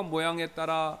형상과 모양에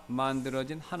따라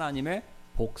만들어진 하나님의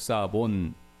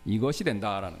복사본 이것이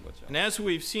된다라는 거죠. And as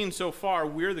we've seen so far,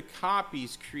 we're the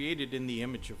copies created in the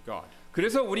image of God.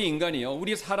 그래서 우리 인간이요,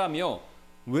 우리 사람이요,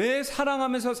 왜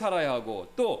사랑하면서 살아야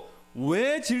하고 또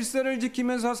왜 질서를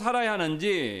지키면서 살아야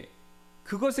하는지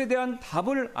그것에 대한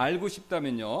답을 알고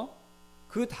싶다면요,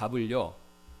 그 답을요,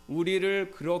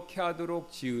 우리를 그렇게 하도록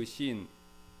지으신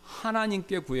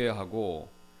하나님께 구해야 하고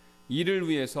이를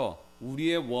위해서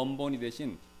우리의 원본이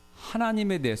되신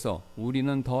하나님에 대해서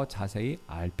우리는 더 자세히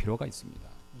알 필요가 있습니다.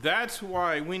 That's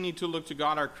why we need to look to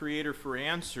God, our Creator, for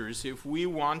answers. If we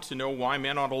want to know why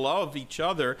men ought to love each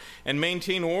other and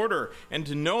maintain order, and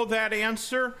to know that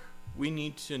answer, we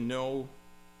need to know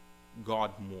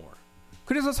God more.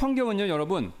 그래서 성경은요,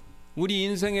 여러분, 우리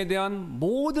인생에 대한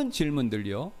모든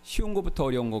질문들요, 쉬운 것부터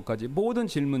어려운 것까지 모든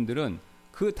질문들은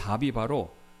그 답이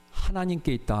바로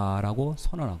하나님께 있다라고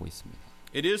선언하고 있습니다.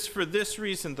 It is for this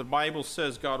reason the Bible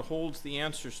says God holds the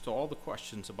answers to all the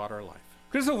questions about our life.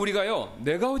 그래서 우리가요,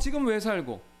 내가 지금 왜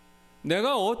살고,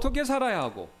 내가 어떻게 살아야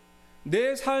하고,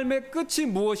 내 삶의 끝이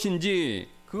무엇인지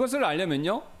그것을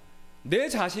알려면요, 내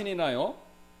자신이나요,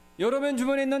 여러분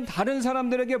주변에 있는 다른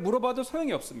사람들에게 물어봐도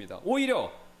소용이 없습니다.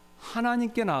 오히려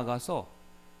하나님께 나아가서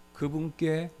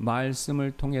그분께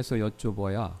말씀을 통해서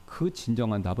여쭤봐야 그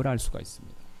진정한 답을 알 수가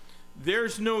있습니다.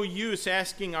 There's no use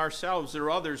asking ourselves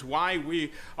or others why we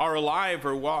are alive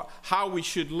or how we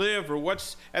should live or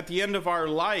what's at the end of our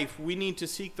life. We need to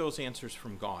seek those answers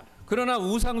from God. 그러나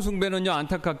우상 숭배는요,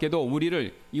 안타깝게도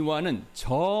우리를 이와는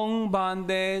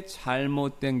정반대의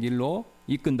잘못된 길로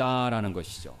이끈다라는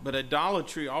것이죠. But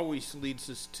idolatry always leads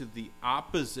us to the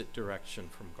opposite direction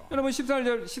from God. 여러분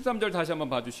 13절 다시 한번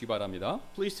봐주시기 바랍니다.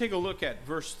 Please take a look at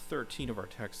verse 13 of our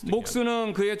text again.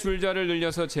 목수는 그의 줄자를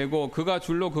늘려서 재고 그가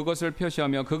줄로 그것을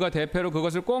표시하며 그가 대패로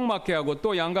그것을 꼭 맞게 하고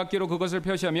또 양각기로 그것을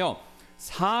표시하며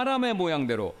사람의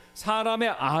모양대로 사람의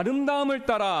아름다움을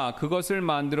따라 그것을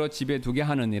만들어 집에 두게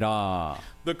하느니라.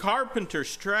 The carpenter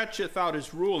stretcheth out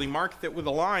his rule, he marketh it with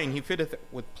a line, he fitteth it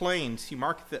with planes, he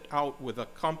marketh it out with a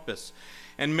compass,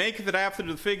 and maketh it after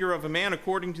the figure of a man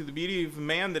according to the beauty of a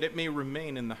man, that it may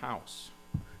remain in the house.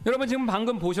 여러분 지금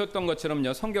방금 보셨던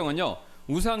것처럼요, 성경은요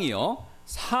우상이요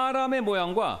사람의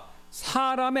모양과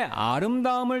사람의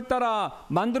아름다움을 따라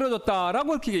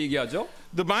만들어졌다라고 이렇게 얘기하죠.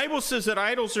 The Bible says that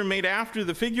idols are made after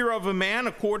the figure of a man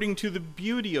according to the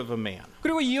beauty of a man.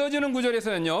 그리고 이어지는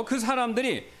구절에서는요, 그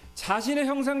사람들이 자신의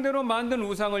형상대로 만든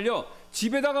우상을요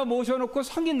집에다가 모셔놓고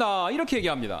섬긴다 이렇게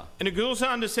얘기합니다. And it goes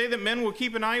on to say that men will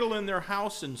keep an idol in their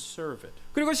house and serve it.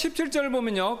 그리고 17절을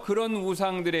보면요, 그런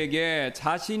우상들에게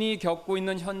자신이 겪고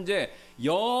있는 현재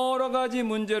여러 가지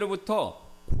문제로부터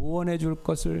구원해 줄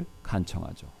것을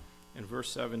간청하죠. In verse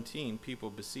 17, people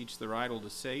beseech their idol to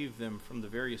save them from the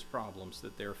various problems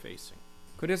that they're facing.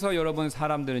 그래서 여러분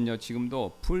사람들은요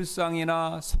지금도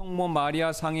불상이나 성모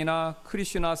마리아 상이나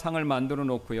크리슈나 상을 만들어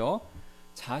놓고요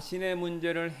자신의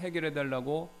문제를 해결해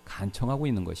달라고 간청하고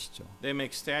있는 것이죠. They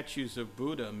make statues of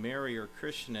Buddha, Mary, or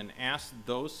Krishna and ask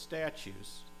those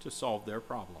statues to solve their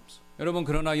problems. 여러분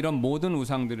그러나 이런 모든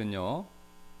우상들은요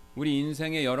우리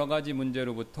인생의 여러 가지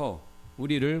문제로부터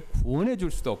우리를 구원해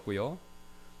줄 수도 없고요.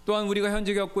 또한 우리가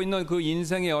현재 겪고 있는 그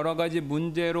인생의 여러 가지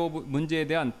문제에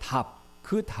대한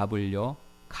그 답을요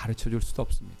가르쳐 줄 수도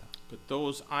없습니다. But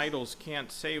those idols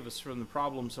can't save us from the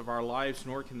problems of our lives,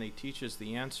 nor can they teach us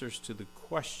the answers to the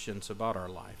questions about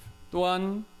our life.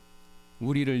 또한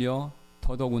우리를요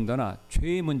더더군다나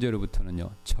죄의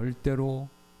문제로부터는요 절대로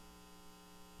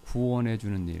구원해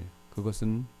주는 일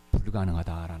그것은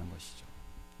불가능하다라는 것이죠.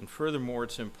 And furthermore,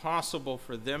 it's impossible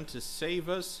for them to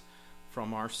save us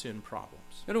from our sin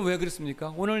problems. 여러분 왜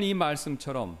그렇습니까? 오늘 이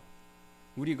말씀처럼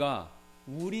우리가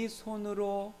우리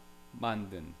손으로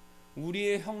만든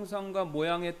우리의 형상과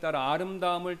모양에 따라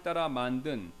아름다움을 따라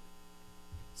만든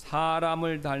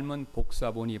사람을 닮은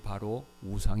복사본이 바로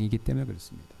우상이기 때문에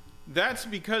그렇습니다. That's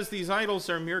because these idols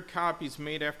are mere copies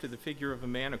made after the figure of a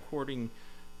man according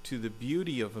to the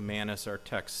beauty of a man, as our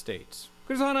text states.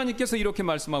 그래서 하나님께서 이렇게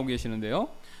말씀하고 계시는데요.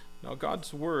 Now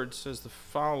God's word says the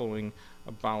following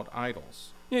about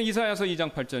idols. 예, 이사야서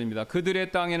 2장 8절입니다.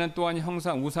 그들의 땅에는 또한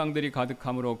형상 우상들이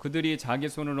가득하므로 그들이 자기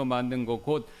손으로 만든 것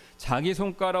곧 자기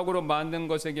손가락으로 만든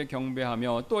것에게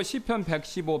경배하며 또 시편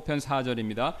 115편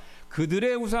 4절입니다.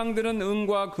 그들의 우상들은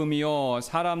은과 금이요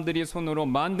사람들이 손으로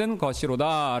만든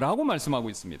것이로다 라고 말씀하고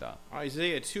있습니다.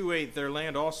 Isaiah 2:8 Their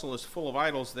land also is full of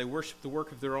idols. They worship the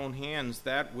work of their own hands,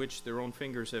 that which their own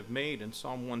fingers have made. And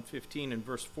Psalm 115 and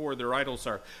verse 4 Their idols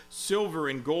are silver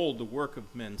and gold, the work of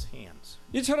men's hands.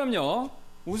 이처럼요.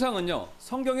 우상은요.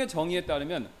 성경의 정의에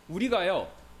따르면 우리가요.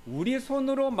 우리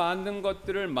손으로 만든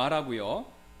것들을 말하고요.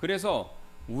 그래서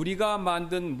우리가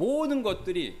만든 모든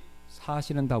것들이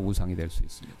사실은 다 우상이 될 수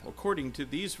있습니다. According to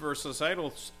these verses,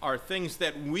 idols are things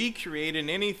that we create, and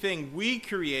anything we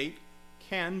create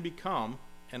can become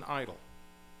an idol.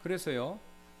 그래서요.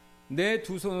 내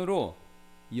두 손으로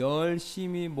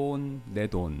열심히 모은 내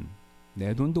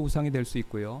돈도 우상이 될 수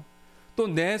있고요. 또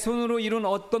내 손으로 이룬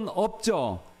어떤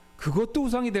업적, 그것도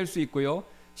우상이 될 수 있고요.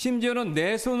 심지어는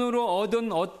내 손으로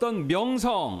얻은 어떤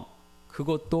명성,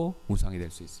 그것도 우상이 될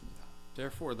수 있습니다.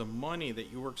 Therefore, the money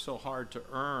that you work so hard to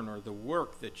earn, or the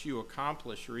work that you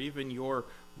accomplish, or even your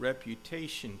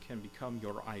reputation can become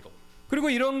your idol. 그리고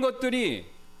이런 것들이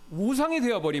우상이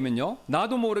되어버리면요.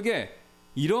 나도 모르게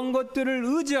이런 것들을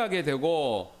의지하게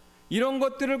되고 이런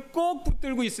것들을 꼭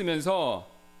붙들고 있으면서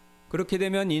그렇게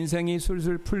되면 인생이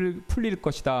술술 풀릴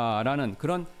것이다 라는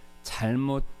그런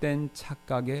잘못된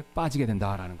착각에 빠지게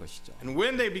된다라는 것이죠. And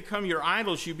when they become your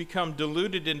idols, you become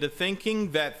deluded into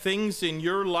thinking that things in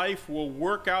your life will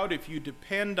work out if you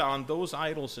depend on those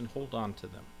idols and hold on to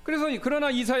them. 그러나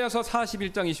이사야서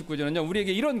 41장 29절은요.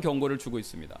 우리에게 이런 경고를 주고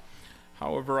있습니다.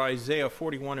 However, Isaiah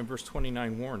 41 and verse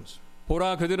 29 warns.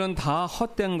 보라 그들은 다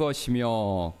헛된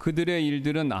것이며 그들의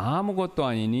일들은 아무것도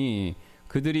아니니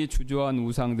그들이 주저한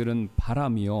우상들은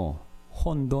바람이요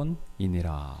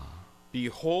혼돈이니라.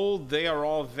 Behold, they are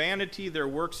all vanity, their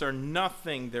works are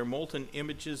nothing, their molten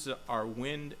images are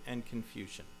wind and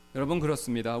confusion. 여러분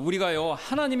그렇습니다. 우리가요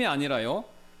하나님이 아니라요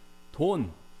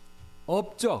돈,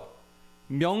 업적,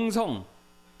 명성,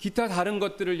 기타 다른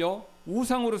것들을요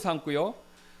우상으로 삼고요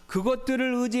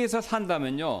그것들을 의지해서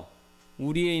산다면요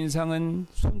우리의 인생은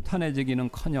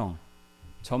순탄해지기는커녕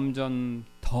점점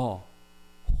더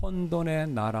혼돈의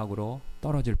나락으로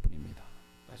떨어질 뿐입니다.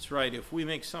 That's right. If we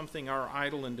make something our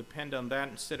idol and depend on that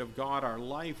instead of God, our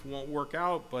life won't work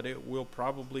out, but it will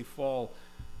probably fall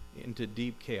into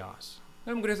deep chaos.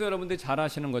 그래서 여러분들이 잘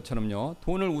아시는 것처럼요.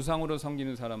 돈을 우상으로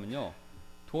섬기는 사람은요.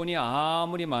 돈이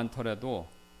아무리 많더라도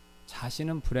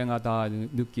자신은 불행하다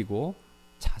느끼고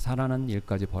자살하는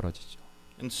일까지 벌어지죠.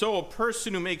 And so a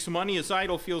person who makes money his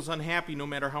idol feels unhappy no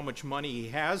matter how much money he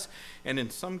has, and in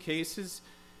some cases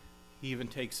he even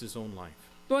takes his own life.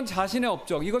 또한 자신의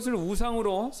업적, 이것을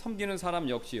우상으로 섬기는 사람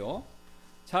역시요.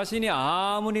 자신이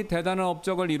아무리 대단한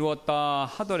업적을 이루었다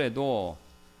하더라도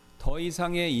더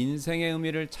이상의 인생의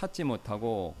의미를 찾지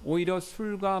못하고 오히려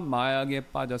술과 마약에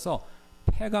빠져서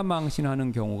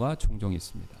패가망신하는 경우가 종종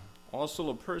있습니다. Also,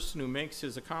 a person who makes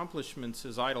his accomplishments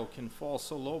his idol can fall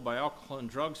so low by alcohol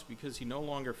and drugs because he no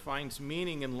longer finds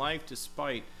meaning in life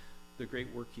despite the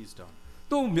great work he's done.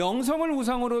 또 명성을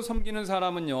우상으로 섬기는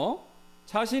사람은요.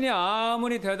 자신이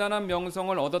아무리 대단한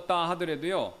명성을 얻었다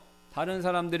하더라도요. 다른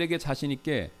사람들에게 자신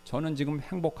있게 저는 지금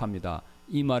행복합니다.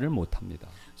 이 말을 못 합니다.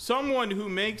 Someone who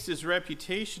makes his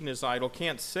reputation his idol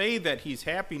can't say that he's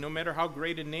happy no matter how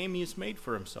great a name he's made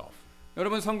for himself.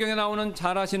 여러분 성경에 나오는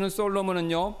잘 아시는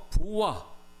솔로몬은요. 부와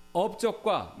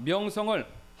업적과 명성을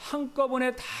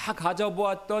한꺼번에 다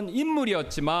가져보았던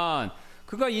인물이었지만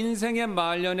그가 인생의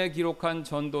말년에 기록한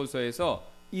전도서에서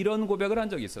이런 고백을 한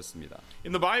적이 있었습니다.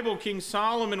 In the Bible, King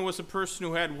Solomon was a person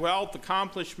who had wealth,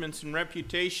 accomplishments, and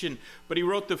reputation, but he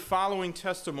wrote the following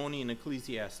testimony in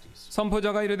Ecclesiastes.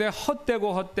 선포자가 이르되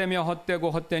헛되고 헛되며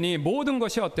헛되고 헛되니 모든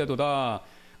것이 헛되도다.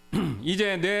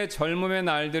 이제 내 젊음의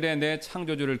날들에 내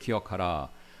창조주를 기억하라.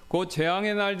 곧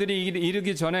재앙의 날들이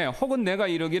이르기 전에 혹은 내가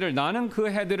이르기를 나는 그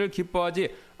해들을 기뻐하지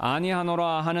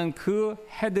아니하노라 하는 그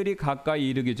해들이 가까이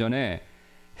이르기 전에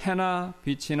해나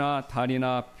빛이나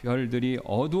달이나 별들이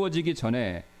어두워지기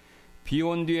전에 비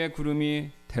온 뒤에 구름이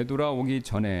되돌아오기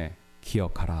전에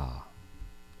기억하라.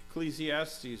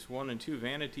 Ecclesiastes 1 and 2,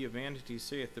 vanity of vanities,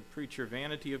 saith the preacher,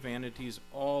 vanity of vanities,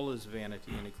 all is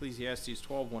vanity. In Ecclesiastes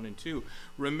 12, 1 and 2,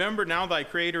 remember now thy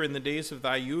Creator in the days of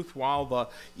thy youth, while the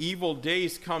evil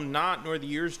days come not, nor the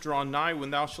years draw nigh,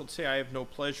 when thou shalt say, I have no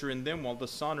pleasure in them, while the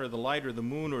sun or the light or the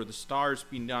moon or the stars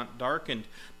be not darkened,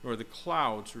 nor the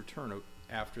clouds return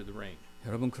after the rain.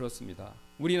 여러분 그렇습니다.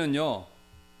 우리는요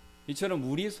이처럼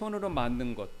우리 손으로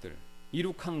만든 것들,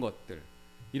 이룩한 것들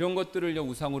이런 것들을요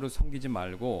우상으로 섬기지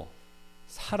말고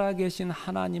살아계신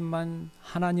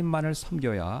하나님만을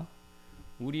섬겨야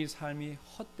우리 삶이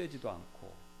헛되지도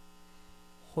않고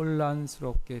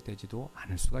혼란스럽게 되지도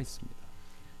않을 수가 있습니다.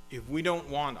 If we don't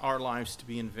want our lives to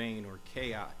be in vain or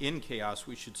chaos,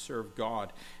 we should serve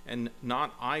God and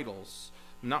not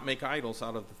make idols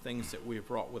out of the things that we have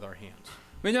wrought with our hands.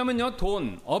 왜냐하면요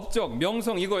돈, 업적,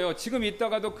 명성 이거요 지금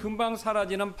있다가도 금방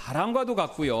사라지는 바람과도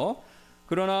같고요.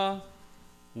 그러나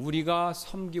우리가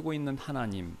섬기고 있는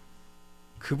하나님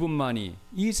그분만이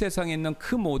이 세상에 있는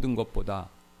그 모든 것보다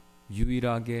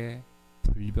유일하게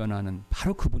불변하는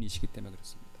바로 그분이시기 때문에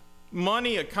그렇습니다.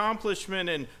 Money, accomplishment,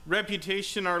 and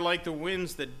reputation are like the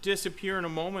winds that disappear in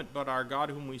a moment, but our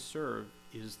God whom we serve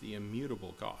is the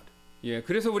immutable God. 예,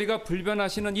 그래서 우리가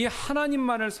불변하시는 이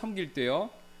하나님만을 섬길 때요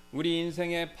우리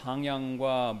인생의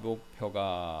방향과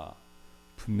목표가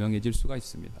분명해질 수가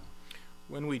있습니다.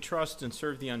 When we trust and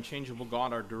serve the unchangeable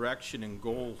God, our direction and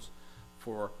goals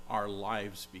for our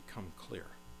lives become clear.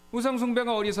 우상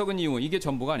숭배가 어리석은 이유 이게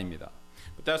전부가 아닙니다.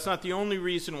 But that's not the only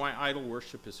reason why idol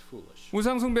worship is foolish.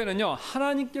 우상 숭배는요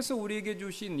하나님께서 우리에게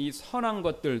주신 이 선한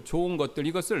것들, 좋은 것들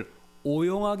이것을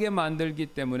오용하게 만들기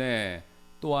때문에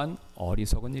또한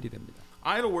어리석은 일이 됩니다.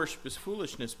 Idol worship is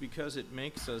foolishness because it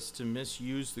makes us to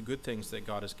misuse the good things that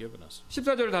God has given us.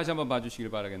 14절을 다시 한번 봐주시길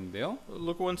바라겠는데요.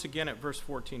 Look once again at verse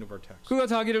 14 of our text. 그가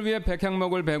자기를 위해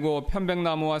백향목을 베고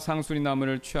편백나무와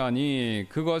상수리나무를 취하니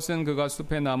그것은 그가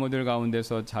숲의 나무들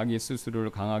가운데서 자기 스스로를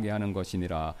강하게 하는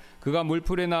것이니라. 그가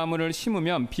물풀의 나무를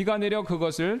심으면 비가 내려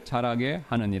그것을 자라게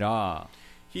하느니라.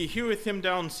 He heweth him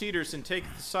down cedars and taketh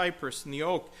the cypress and the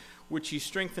oak, which he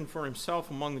strengthened for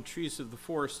himself among the trees of the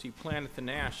forest. He planteth an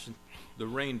ash, and the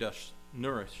rain doth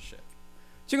nourish it.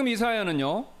 지금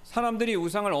이사야는요 사람들이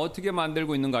우상을 어떻게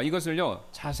만들고 있는가 이것을요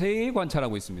자세히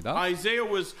관찰하고 있습니다. Isaiah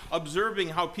was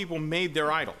observing how people made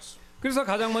their idols. 그래서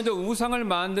가장 먼저 우상을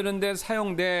만드는 데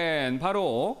사용된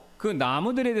바로 그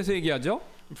나무들에 대해서 얘기하죠.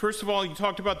 First of all, you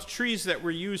talked about the trees that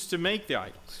were used to make the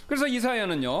idols. 그래서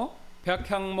이사야는요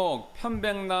백향목,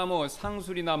 편백나무,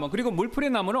 상수리나무 그리고 물풀의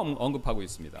나무를 언급하고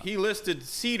있습니다. He listed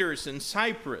cedars and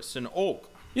cypress and oak.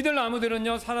 이들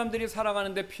나무들은요 사람들이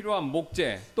살아가는 데 필요한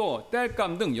목재 또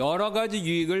땔감 등 여러 가지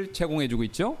유익을 제공해주고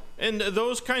있죠. And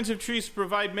those kinds of trees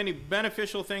provide many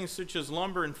beneficial things such as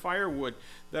lumber and firewood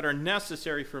that are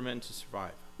necessary for men to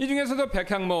survive. 이 중에서도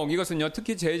백향목 이것은요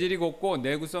특히 재질이 곱고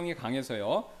내구성이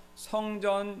강해서요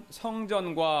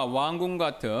성전과 왕궁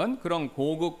같은 그런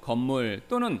고급 건물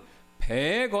또는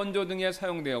배 건조 등에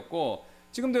사용되었고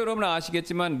지금도 여러분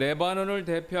아시겠지만 레바논을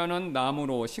대표하는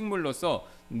나무로 식물로서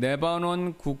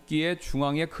레바논 국기의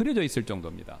중앙에 그려져 있을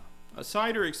정도입니다. A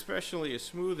cider especially is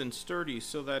smooth and sturdy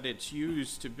so that it's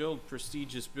used to build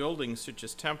prestigious buildings such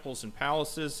as temples and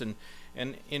palaces and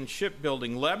in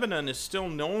shipbuilding. Lebanon is still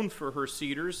known for her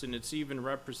cedars and it's even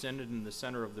represented in the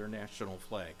center of their national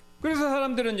flag. 그래서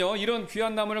사람들은요 이런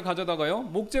귀한 나무를 가져다가요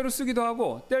목재로 쓰기도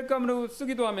하고 땔감으로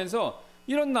쓰기도 하면서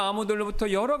이런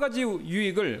나무들로부터 여러 가지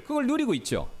유익을 그걸 누리고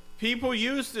있죠. People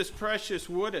use this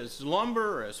precious wood as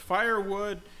lumber, as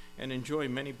firewood, and enjoy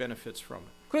many benefits from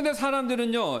it. 그런데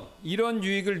사람들은요 이런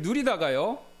유익을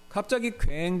누리다가요 갑자기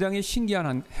굉장히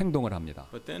신기한 행동을 합니다.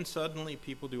 But then suddenly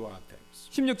people do odd things.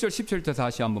 16절 17절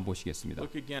다시 한번 보시겠습니다.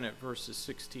 Look again at verses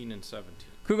 16 and 17.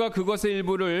 그가 그것의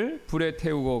일부를 불에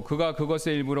태우고 그가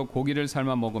그것의 일부로 고기를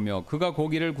삶아 먹으며 그가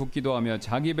고기를 굽기도 하며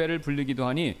자기 배를 불리기도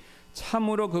하니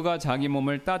참으로 그가 자기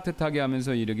몸을 따뜻하게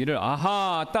하면서 이르기를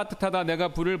아하 따뜻하다 내가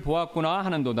불을 보았구나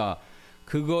하는도다.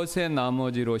 그것의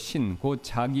나머지로 신 곧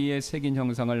자기의 새긴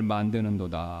형상을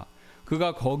만드는도다.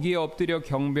 그가 거기에 엎드려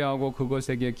경배하고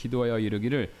그것에게 기도하여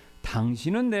이르기를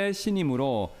당신은 내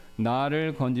신이므로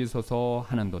나를 건지소서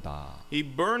하는도다. He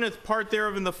burneth part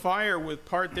thereof in the fire, with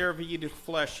part thereof he eateth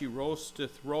flesh. He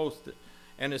roasteth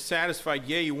and is satisfied.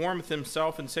 Yea, he warmeth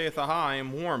himself and saith, Aha, I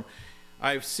am warm.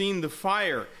 I have seen the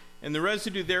fire, and the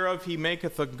residue thereof he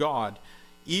maketh a god.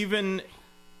 Even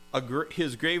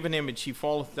his graven image he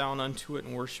falleth down unto it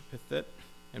and worshipeth it,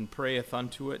 and prayeth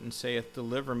unto it, and saith,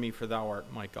 Deliver me, for thou art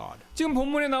my God. 지금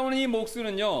본문에 나오는 이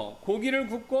목수는요 고기를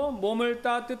굽고 몸을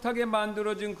따뜻하게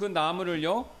만들어준 그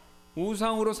나무를요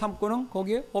우상으로 삼고는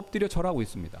거기에 엎드려 절하고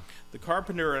있습니다. The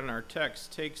carpenter in our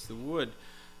text takes the wood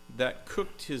that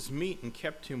cooked his meat and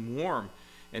kept him warm,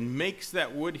 and makes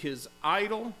that wood his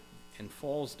idol and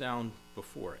falls down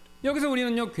before it. 여기서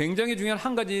우리는요 굉장히 중요한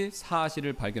한 가지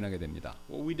사실을 발견하게 됩니다.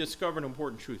 Well, we discover an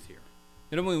important truth here.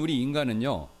 여러분 우리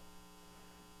인간은요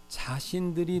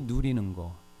자신들이 누리는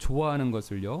거, 좋아하는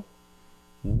것을요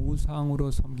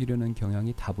우상으로 섬기려는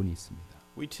경향이 다분히 있습니다.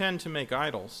 We tend to make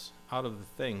idols out of the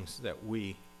things that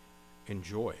we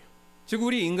enjoy. 즉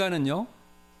우리 인간은요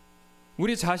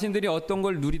우리 자신들이 어떤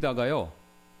걸 누리다가요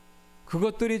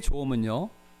그것들이 좋으면요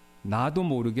나도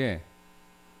모르게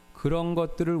그런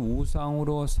것들을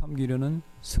우상으로 섬기려는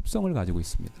습성을 가지고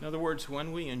있습니다. In other words,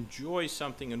 when we enjoy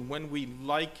something and when we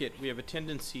like it, we have a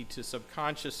tendency to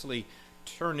subconsciously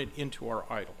turn it into our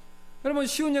idol. 여러분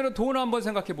쉬운 예로 돈 한번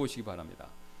생각해 보시기 바랍니다.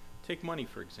 Take money,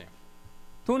 for example.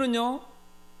 돈은요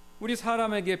우리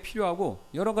사람에게 필요하고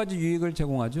여러 가지 유익을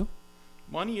제공하죠.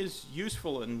 Money is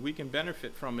useful and we can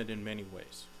benefit from it in many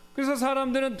ways. 그래서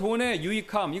사람들은 돈의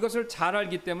유익함 이것을 잘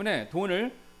알기 때문에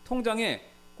돈을 통장에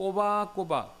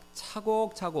꼬박꼬박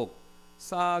차곡차곡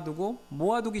쌓아두고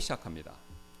모아두기 시작합니다.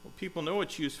 Well, people know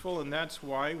it's useful and that's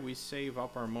why we save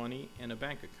up our money in a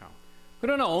bank account.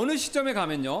 그러나 어느 시점에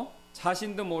가면요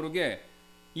자신도 모르게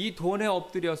이 돈에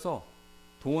엎드려서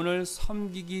돈을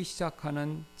섬기기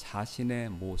시작하는 자신의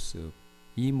모습,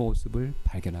 이 모습을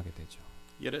발견하게 되죠.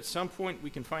 Yet at some point we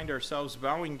can find ourselves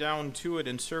bowing down to it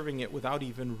and serving it without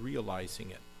even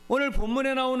realizing it. 오늘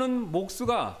본문에 나오는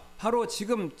목수가 바로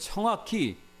지금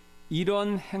정확히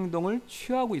이런 행동을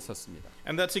취하고 있었습니다.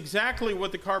 And that's exactly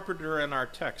what the carpenter in our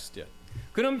text did.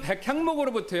 그는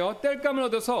백향목으로부터요 땔감을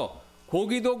얻어서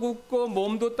고기도 굽고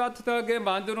몸도 따뜻하게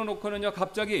만들어 놓고는요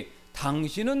갑자기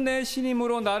당신은 내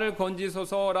신임으로 나를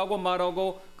건지소서라고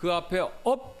말하고 그 앞에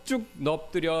엎쭉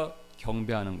엎드려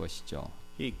경배하는 것이죠.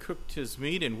 He cooked his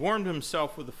meat and warmed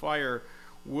himself with the fire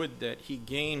wood that he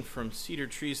gained from cedar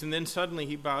trees, and then suddenly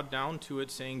he bowed down to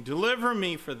it, saying, "Deliver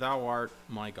me, for thou art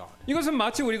my God." 이것은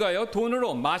마치 우리가요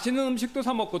돈으로 맛있는 음식도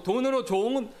사 먹고 돈으로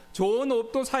좋은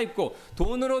옷도 사 입고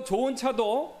돈으로 좋은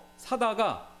차도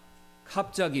사다가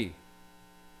갑자기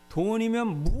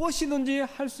돈이면 무엇이든지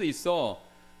할 수 있어.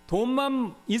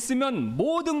 돈만 있으면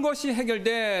모든 것이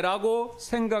해결돼라고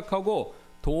생각하고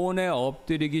돈에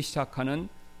엎드리기 시작하는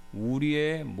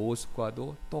우리의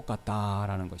모습과도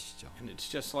똑같다라는 것이죠. And it's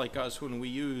just like us when we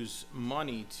use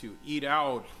money to eat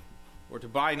out or to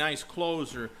buy nice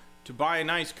clothes or to buy a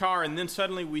nice car, and then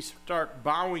suddenly we start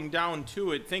bowing down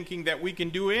to it, thinking that we can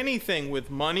do anything with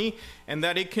money and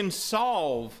that it can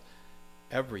solve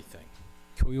everything.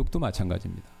 교육도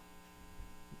마찬가지입니다.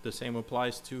 The same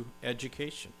applies to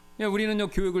education. 우리는요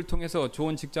교육을 통해서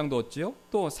좋은 직장도 얻지요.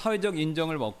 또 사회적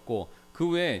인정을 얻고 그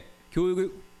외에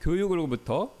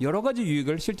교육으로부터 여러 가지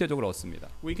유익을 실제적으로 얻습니다.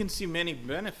 We can see many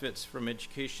benefits from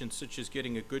education, such as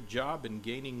getting a good job and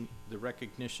gaining the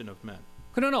recognition of men.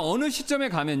 그러나 어느 시점에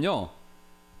가면요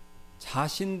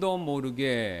자신도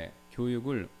모르게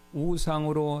교육을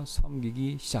우상으로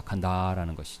섬기기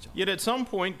시작한다라는 것이죠. Yet at some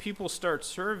point, people start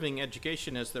serving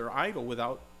education as their idol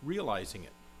without realizing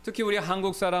it. 특히 우리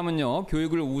한국 사람은요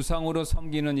교육을 우상으로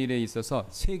섬기는 일에 있어서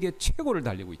세계 최고를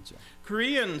달리고 있죠.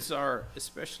 Koreans are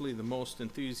especially the most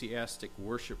enthusiastic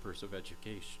worshipers of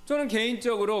education. 저는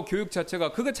개인적으로 교육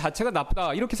자체가 그것 자체가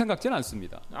나쁘다 이렇게 생각지는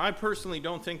않습니다. I personally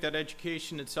don't think that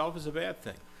education itself is a bad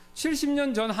thing.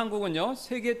 70년 전 한국은요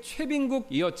세계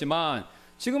최빈국이었지만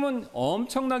지금은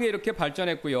엄청나게 이렇게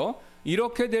발전했고요.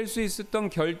 이렇게 될 수 있었던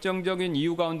결정적인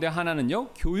이유 가운데 하나는요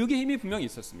교육의 힘이 분명히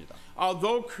있었습니다.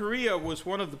 Although Korea was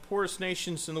one of the poorest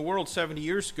nations in the world 70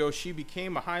 years ago, she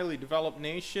became a highly developed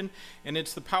nation, and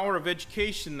it's the power of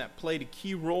education that played a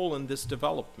key role in this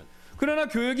development. 그러나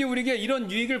교육이 우리에게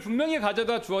이런 유익을 분명히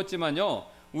가져다 주었지만요.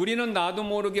 우리는 나도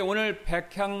모르게 오늘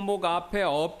백향목 앞에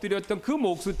엎드렸던 그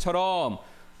목수처럼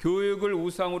교육을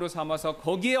우상으로 삼아서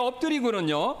거기에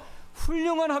엎드리고는요.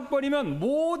 훌륭한 학벌이면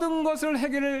모든 것을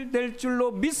해결될 줄로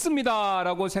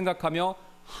믿습니다라고 생각하며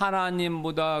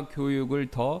하나님보다 교육을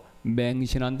더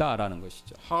맹신한다라는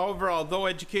것이죠. However, although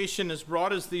education has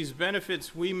brought us these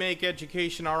benefits, we make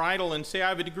education our idol and say, I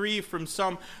have a degree from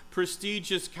some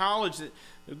prestigious college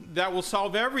that will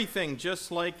solve everything, just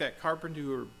like that carpenter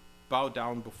who bowed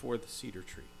down before the cedar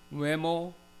tree.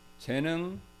 외모,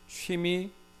 재능,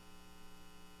 취미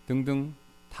등등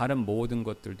다른 모든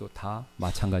것들도 다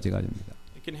마찬가지가 됩니다.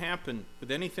 It can happen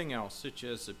with anything else, such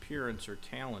as appearance or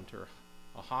talent or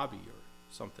a hobby or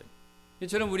something.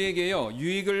 이처럼 우리에게요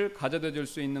유익을 가져다 줄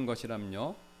수 있는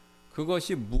것이라면요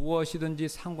그것이 무엇이든지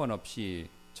상관없이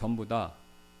전부 다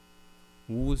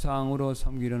우상으로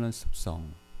섬기려는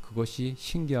습성 그것이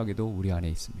신기하게도 우리 안에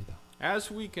있습니다.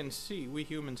 As we can see, we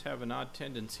humans have an odd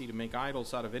tendency to make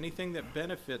idols out of anything that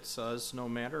benefits us, no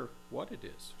matter what it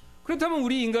is. 그렇다면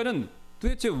우리 인간은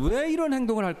도대체 왜 이런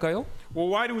행동을 할까요? Well,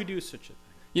 why do we do such a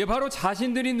thing? 예, 바로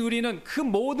자신들이 누리는 그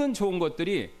모든 좋은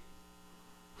것들이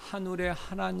하늘의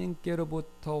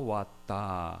하나님께로부터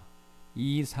왔다.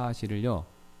 이 사실을요,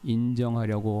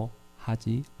 인정하려고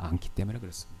하지 않기 때문에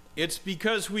그렇습니다. It's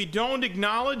because we don't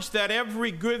acknowledge that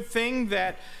every good thing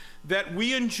that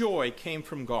we enjoy came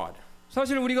from God.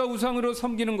 사실 우리가 우상으로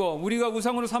섬기는 거, 우리가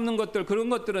우상으로 삼는 것들, 그런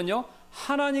것들은요,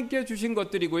 하나님께 주신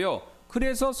것들이고요.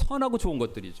 그래서 선하고 좋은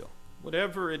것들이죠.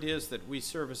 Whatever it is that we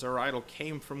serve as our idol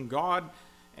came from God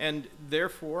and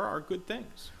therefore are good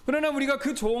things. 그러나 우리가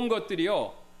그 좋은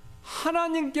것들이요,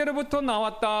 하나님께로부터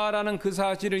나왔다라는 그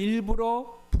사실을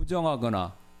일부러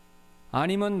부정하거나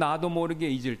아니면 나도 모르게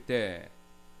잊을 때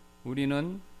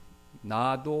우리는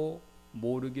나도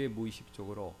모르게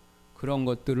무의식적으로 그런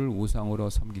것들을 우상으로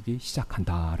섬기기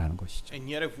시작한다라는 것이죠.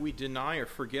 And yet if we deny or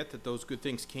forget that those good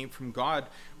things came from God,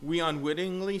 we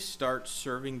unwittingly start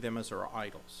serving them as our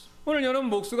idols. 오늘 여러분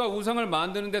목수가 우상을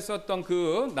만드는 데 썼던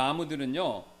그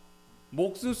나무들은요,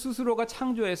 목수 스스로가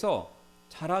창조해서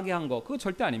자라게 한 거, 그거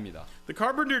절대 아닙니다. The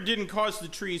carpenter didn't cause the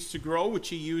trees to grow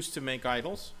which he used to make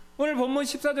idols. 오늘 본문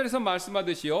 14절에서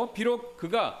말씀하듯이요, 비록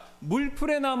그가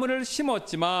물풀의 나무를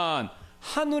심었지만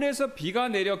하늘에서 비가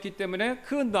내렸기 때문에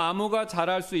그 나무가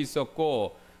자랄 수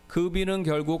있었고 그 비는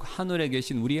결국 하늘에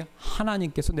계신 우리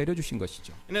하나님께서 내려주신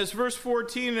것이죠. And as verse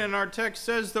 14 in our text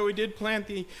says, though he did plant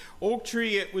the oak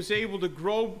tree, it was able to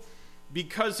grow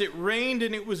because it rained,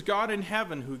 and it was God in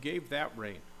heaven who gave that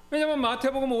rain. 왜냐하면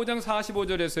마태복음 5장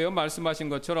 45절에서요 말씀하신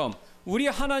것처럼 우리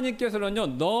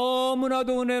하나님께서는요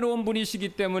너무나도 은혜로운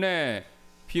분이시기 때문에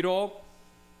비록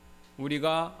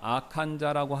우리가 악한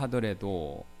자라고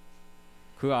하더라도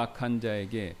그 악한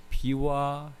자에게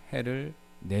비와 해를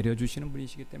내려주시는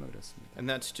분이시기 때문에 그렇습니다.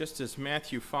 And that's just as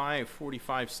Matthew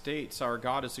 5:45 states, our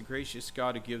God is a gracious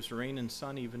God who gives rain and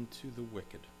sun even to the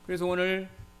wicked. 그래서 오늘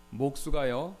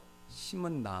목수가요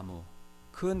심은 나무,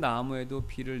 그 나무에도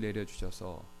비를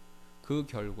내려주셔서 그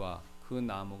결과 그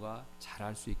나무가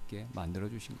자랄 수 있게 만들어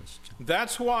주신 것이죠.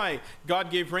 That's why God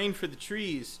gave rain for the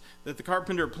trees that the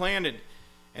carpenter planted,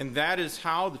 and that is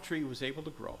how the tree was able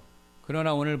to grow.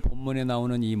 그러나 오늘 본문에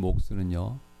나오는 이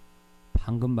목수는요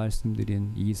방금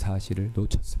말씀드린 이 사실을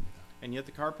놓쳤습니다. And yet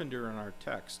the carpenter in our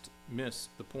text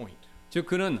missed the point. 즉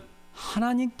그는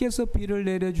하나님께서 비를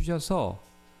내려주셔서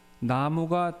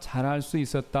나무가 자랄 수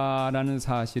있었다라는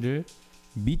사실을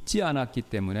믿지 않았기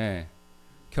때문에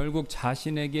결국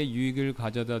자신에게 유익을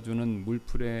가져다 주는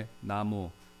물풀의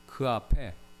나무 그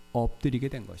앞에 엎드리게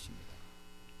된 것입니다.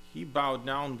 He bowed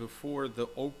down before the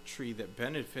oak tree that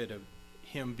benefited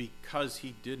him because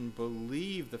he didn't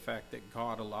believe the fact that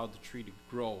God allowed the tree to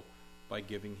grow by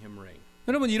giving him rain.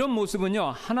 여러분 이런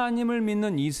모습은요 하나님을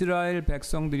믿는 이스라엘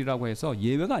백성들이라고 해서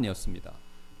예외가 아니었습니다.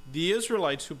 The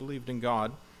Israelites who believed in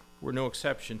God were no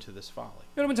exception to this folly.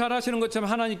 여러분 잘 아시는 것처럼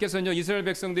하나님께서는요 이스라엘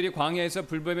백성들이 광야에서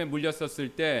불뱀에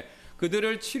물렸었을 때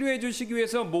그들을 치료해 주시기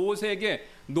위해서 모세에게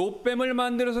노뱀을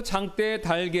만들어서 장대에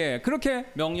달게 그렇게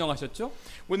명령하셨죠.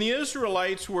 When the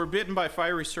Israelites were bitten by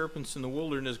fiery serpents in the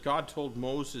wilderness, God told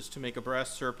Moses to make a brass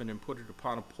serpent and put it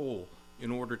upon a pole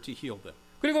in order to heal them.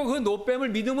 그리고 그 노뱀을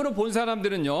믿음으로 본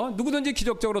사람들은요 누구든지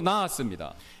기적적으로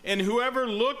나았습니다. And whoever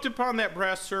looked upon that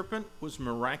brass serpent was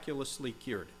miraculously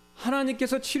cured.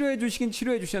 하나님께서 치료해 주시긴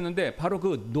치료해 주셨는데 바로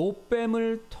그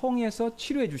노뱀을 통해서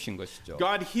치료해 주신 것이죠.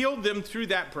 God healed them through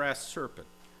that brass serpent.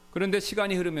 그런데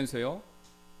시간이 흐르면서요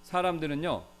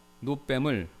사람들은요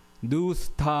노뱀을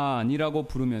느스탄이라고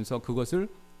부르면서 그것을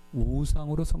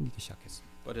우상으로 섬기기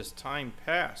시작했습니다. But as time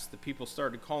passed, the people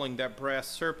started calling that brass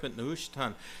serpent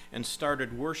Nehushtan and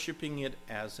started worshiping it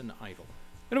as an idol.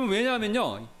 여러분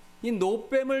왜냐하면요 이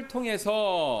노뱀을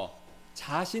통해서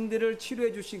자신들을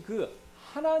치료해 주신 그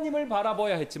하나님을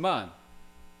바라봐야 했지만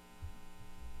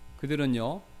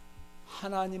그들은요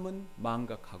하나님은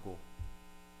망각하고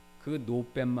그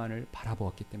노뱀만을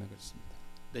바라보았기 때문에 그렇습니다.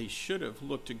 They should have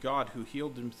looked to God who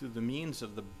healed them through the means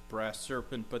of the brass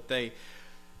serpent, but they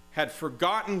had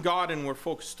forgotten God and were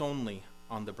focused only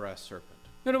on the brass serpent.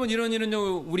 여러분 이런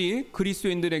일은요 우리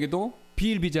그리스도인들에게도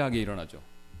비일비재하게 일어나죠.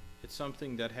 It's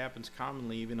something that happens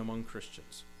commonly even among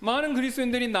Christians. 많은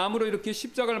그리스도인들이 나무로 이렇게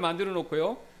십자가를 만들어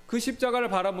놓고요 그 십자가를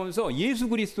바라보면서 예수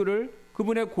그리스도를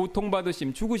그분의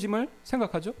고통받으심 죽으심을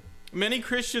생각하죠. Many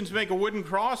Christians make a wooden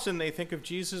cross and they think of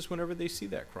Jesus whenever they see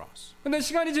that cross. 근데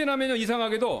시간이 지나면요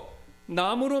이상하게도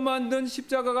나무로 만든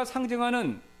십자가가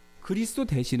상징하는 그리스도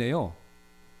대신에요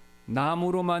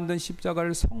나무로 만든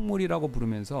십자가를 성물이라고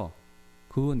부르면서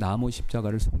그 나무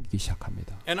십자가를 섬기기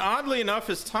시작합니다. And oddly enough,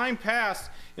 as time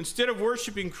passed, instead of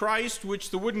worshiping Christ,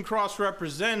 which the wooden cross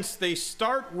represents, they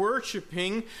start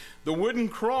worshiping the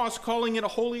wooden cross, calling it a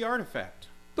holy artifact.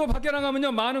 또 밖에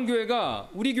나가면요, 많은 교회가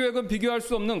우리 교회가 비교할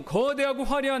수 없는 거대하고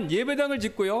화려한 예배당을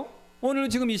짓고요. 오늘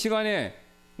지금 이 시간에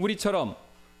우리처럼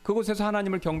그곳에서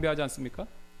하나님을 경배하지 않습니까?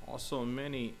 Also,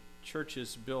 many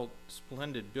churches built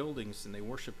splendid buildings and they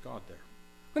worship God there.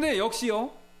 근데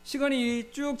역시요,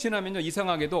 시간이 쭉 지나면요,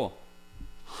 이상하게도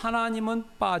하나님은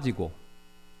빠지고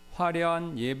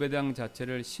화려한 예배당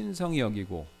자체를 신성히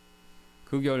여기고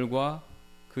그 결과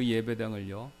그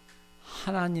예배당을요,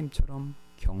 하나님처럼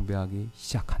경배하기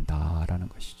시작한다라는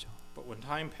것이죠. But when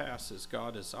time passes,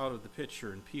 God is out of the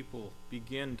picture and people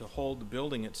begin to hold the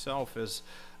building itself as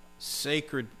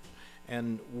sacred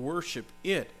and worship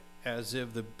it as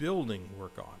if the building were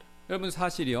God. 여러분,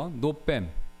 사실이요, 노뱀,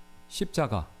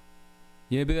 십자가,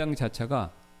 예배당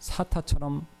자체가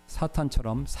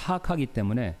사탄처럼 사악하기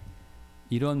때문에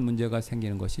이런 문제가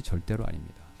생기는 것이 절대로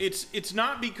아닙니다. It's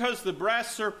not because the brass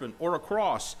serpent or a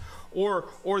cross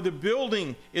or the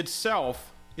building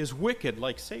itself is wicked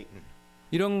like Satan.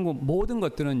 이런 모든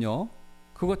것들은요,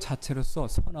 그것 자체로서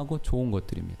선하고 좋은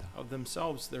것들입니다. Of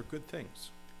themselves, they're good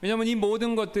things. 왜냐하면 이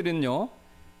모든 것들은요,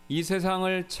 이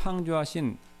세상을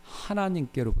창조하신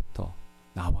하나님께로부터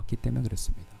나왔기 때문에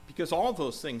그렇습니다. Because all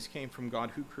those things came from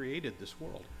God who created this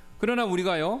world. 그러나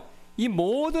우리가요, 이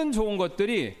모든 좋은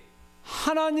것들이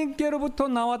하나님께로부터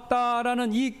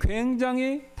나왔다라는 이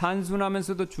굉장히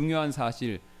단순하면서도 중요한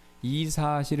사실, 이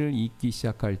사실을 잊기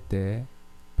시작할 때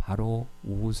바로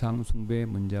우상 숭배의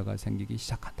문제가 생기기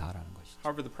시작한다라는 것이죠.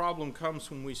 However, the problem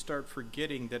comes when we start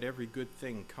forgetting that every good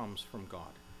thing comes from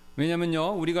God.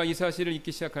 왜냐면요, 우리가 이 사실을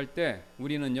잊기 시작할 때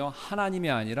우리는요, 하나님이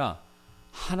아니라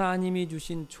하나님이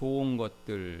주신 좋은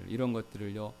것들, 이런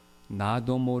것들을요,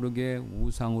 나도 모르게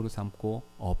우상으로 삼고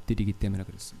엎드리기 때문에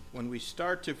그렇습니다. When we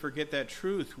start to forget that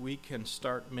truth, we can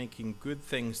start making good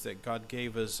things that God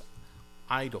gave us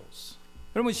idols.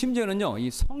 여러분, 심지어는요, 이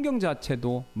성경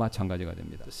자체도 마찬가지가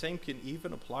됩니다. The same can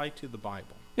even apply to the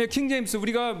Bible. 예, 킹제임스,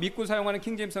 우리가 믿고 사용하는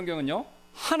킹제임스 성경은요,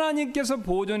 하나님께서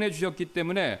보존해 주셨기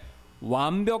때문에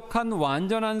완벽한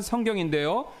완전한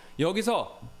성경인데요,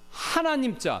 여기서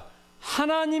하나님자,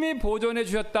 하나님이 보존해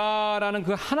주셨다라는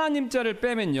그 하나님자를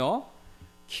빼면요,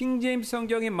 킹제임스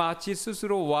성경이 마치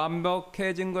스스로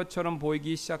완벽해진 것처럼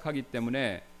보이기 시작하기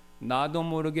때문에 나도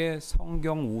모르게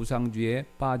성경 우상주의에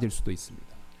빠질 수도 있습니다.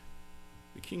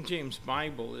 The King James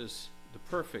Bible is the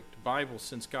perfect Bible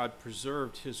since God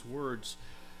preserved His words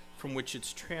from which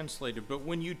it's translated. But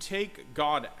when you take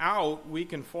God out, we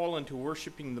can fall into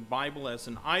worshiping the Bible as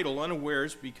an idol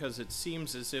unawares because it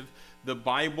seems as if the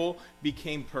Bible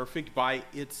became perfect by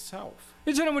itself.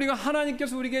 이처럼 우리가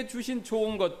하나님께서 우리에게 주신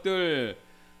좋은 것들,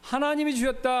 하나님이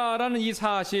주셨다라는 이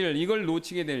사실, 이걸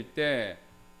놓치게 될 때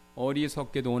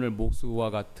어리석게도 오늘 목수와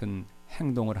같은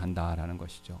행동을 한다라는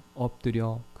것이죠.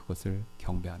 엎드려 그것을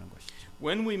경배하는 것이죠.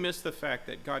 When we miss the fact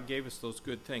that God gave us those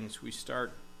good things, we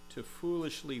start to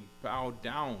foolishly bow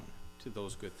down to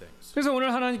those good things. 그래서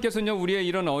오늘 하나님께서는요, 우리의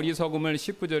이런 어리석음을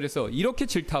 19절에서 이렇게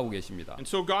질타하고 계십니다. And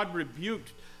so God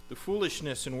rebuked the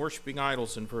foolishness in worshiping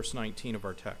idols in verse 19 of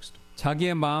our text.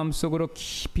 자기의 마음속으로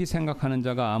깊이 생각하는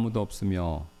자가 아무도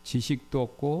없으며 지식도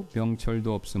없고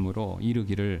명철도 없으므로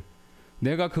이르기를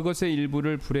내가 그것의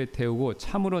일부를 불에 태우고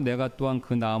참으로 내가 또한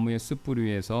그 나무의 숯불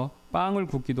위에서 빵을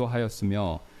굽기도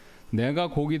하였으며 내가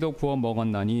고기도 구워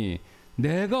먹었나니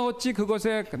내가 어찌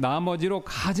그것의 나머지로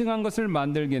가증한 것을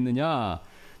만들겠느냐,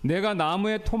 내가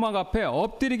나무의 토막 앞에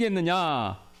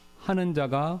엎드리겠느냐 하는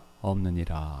자가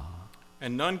없느니라.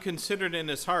 And none considered in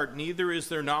his heart, neither is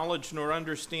there knowledge nor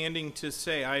understanding to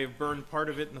say, I have burned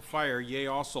part of it in the fire, yea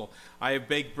also, I have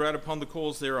baked bread upon the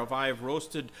coals thereof, I have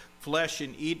roasted flesh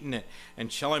and eaten it,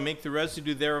 and shall I make the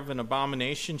residue thereof an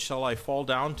abomination, shall I fall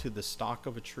down to the stock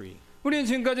of a tree? 우리는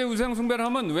지금까지 우상 숭배를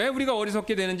하면 왜 우리가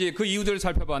어리석게 되는지 그 이유들을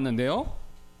살펴봤는데요.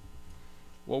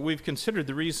 Well, we've considered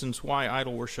the reasons why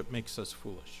idol worship makes us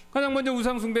foolish. 가장 먼저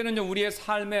우상 숭배는요, 우리의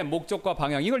삶의 목적과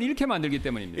방향, 이걸 잃게 만들기 It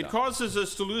때문입니다. causes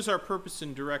us to lose our purpose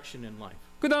and direction in life.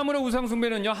 그 다음으로 우상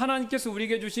숭배는요, 하나님께서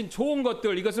우리에게 주신 좋은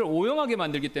것들, 이것을 오용하게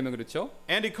만들기 때문에 그렇죠.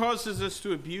 And it causes us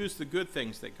to abuse the good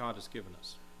things that God has given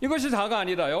us. 이것이 다가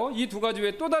아니라요, 이 두 가지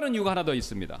외에 또 다른 이유가 하나 더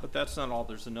있습니다. But that's not all.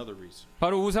 There's another reason.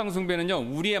 바로 우상 숭배는요,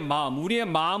 우리의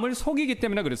마음을 속이기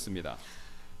때문에 그렇습니다.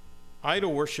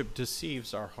 Idol worship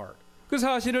deceives our heart. 그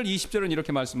사실을 20절은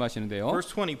이렇게 말씀하시는데요.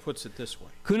 Verse 20 puts it this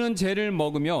way. 그는 죄를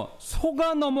먹으며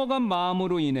속아 넘어간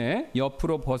마음으로 인해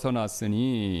옆으로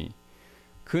벗어났으니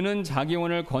그는 자기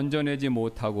혼을 건져내지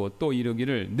못하고 또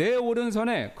이르기를 내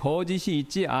오른손에 거짓이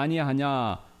있지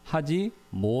아니하냐 하지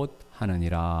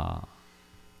못하느니라.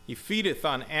 He feedeth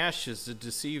on ashes, the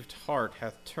deceived heart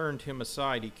hath turned him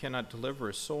aside. He cannot deliver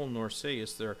his soul, nor say,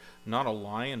 Is there not a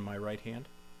lie in my right hand?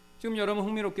 지금 여러분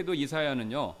흥미롭게도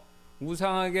이사야는요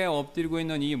우상에게 엎드리고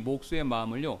있는 이 목수의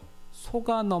마음을요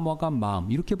속아 넘어간 마음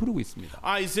이렇게 부르고 있습니다.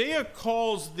 Isaiah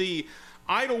calls the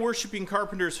idol worshiping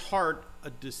carpenter's heart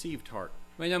a deceived heart.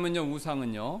 왜냐면요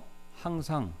우상은요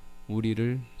항상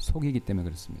우리를 속이기 때문에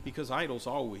그렇습니다. Because idols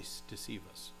always deceive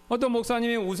us. 어떤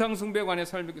목사님이 우상 숭배에 관해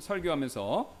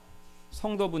설교하면서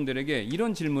성도분들에게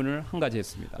이런 질문을 한 가지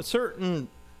했습니다. A certain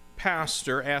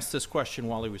pastor asked this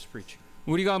question while he was preaching.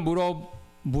 우리가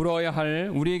물어야 할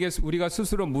우리가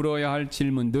스스로 물어야 할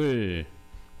질문들.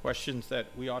 Questions that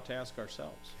we ought to ask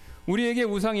ourselves. 우리에게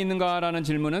우상이 있는가라는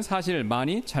질문은 사실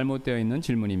많이 잘못되어 있는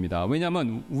질문입니다.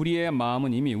 왜냐하면 우리의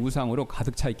마음은 이미 우상으로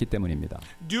가득 차 있기 때문입니다.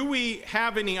 Do we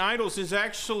have any idols is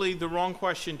actually the wrong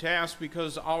question to ask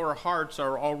because our hearts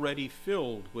are already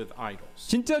filled with idols.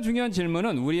 진짜 중요한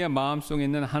질문은 우리의 마음속에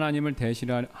있는 하나님을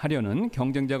대신하려는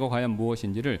경쟁자가 과연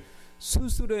무엇인지를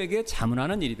스스로에게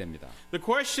자문하는 일이 됩니다. The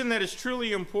question that is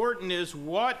truly important is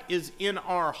what is in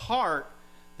our heart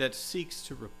that seeks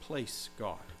to replace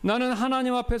God. 나는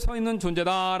하나님 앞에 서 있는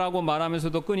존재다라고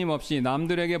말하면서도 끊임없이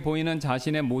남들에게 보이는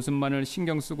자신의 모습만을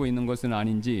신경 쓰고 있는 것은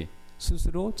아닌지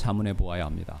스스로 자문해 보아야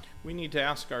합니다. We need to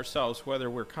ask ourselves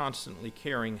whether we're constantly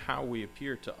caring how we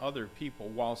appear to other people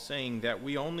while saying that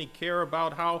we only care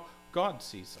about how God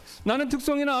sees us. 나는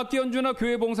특성이나 악기 연주나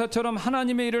교회 봉사처럼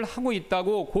하나님의 일을 하고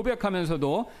있다고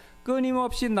고백하면서도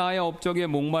끊임없이 나의 업적에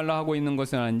목말라 하고 있는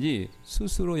것은 아닌지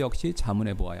스스로 역시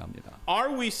자문해 보아야 합니다.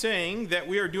 Are we saying that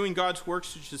we are doing God's work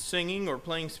such as singing or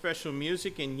playing special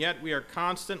music and yet we are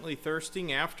constantly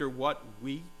thirsting after what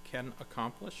we can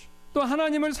accomplish? 또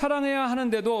하나님을 사랑해야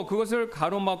하는데도 그것을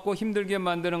가로막고 힘들게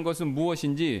만드는 것은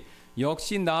무엇인지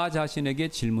역시 나 자신에게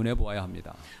질문해 보아야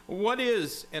합니다. What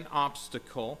is an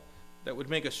obstacle that would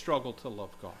make us struggle to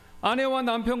love God? 아내와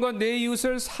남편과 내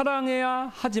이웃을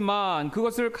사랑해야 하지만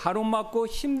그것을 가로막고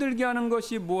힘들게 하는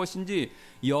것이 무엇인지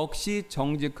역시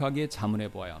정직하게 자문해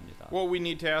보아야 합니다. Well, we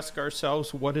need to ask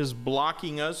ourselves what is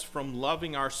blocking us from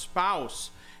loving our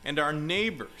spouse and our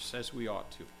neighbors as we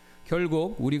ought to.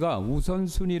 결국 우리가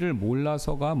우선순위를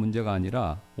몰라서가 문제가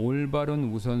아니라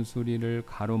올바른 우선순위를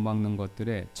가로막는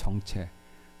것들의 정체,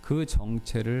 그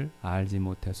정체를 알지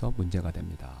못해서 문제가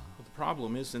됩니다. The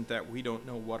problem isn't that we don't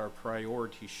know what our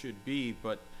priority should be,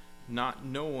 but not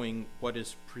knowing what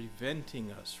is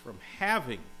preventing us from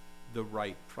having the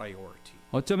right priority.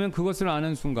 어쩌면 그것을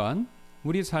아는 순간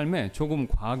우리 삶에 조금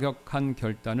과격한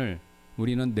결단을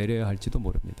우리는 내려야 할지도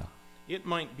모릅니다. It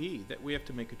might be that we have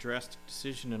to make a drastic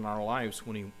decision in our lives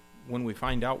when we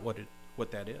find out what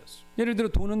that is. 예를 들어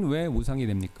돈은 왜 우상이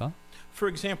됩니까?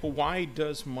 For example, why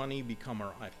does money become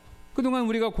our idol? 그동안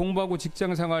우리가 공부하고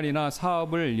직장 생활이나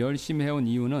사업을 열심히 해온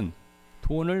이유는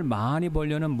돈을 많이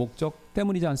벌려는 목적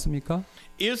때문이지 않습니까?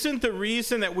 Isn't the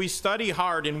reason that we study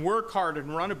hard and work hard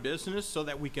and run a business so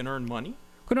that we can earn money?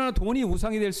 그러나 돈이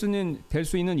우상이 될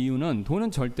수 있는 이유는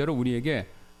돈은 절대로 우리에게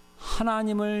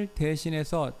하나님을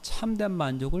대신해서 참된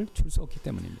만족을 줄 수 없기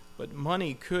때문입니다. But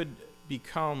money could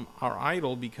become our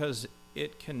idol because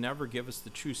it can never give us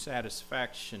the true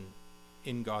satisfaction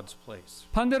in God's place.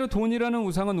 반대로 돈이라는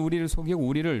우상은 우리를 속이고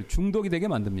우리를 중독이 되게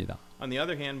만듭니다. On the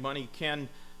other hand, money can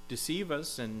deceive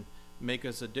us and make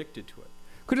us addicted to it.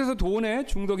 그래서 돈에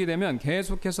중독이 되면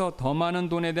계속해서 더 많은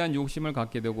돈에 대한 욕심을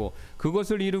갖게 되고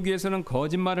그것을 이루기 위해서는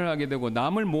거짓말을 하게 되고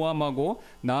남을 모함하고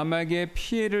남에게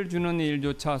피해를 주는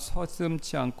일조차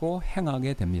서슴지 않고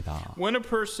행하게 됩니다. When a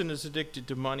person is addicted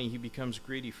to money, he becomes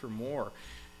greedy for more.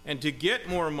 And to get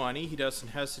more money, he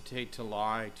doesn't hesitate to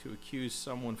lie, to accuse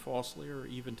someone falsely, or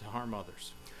even to harm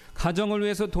others. 가정을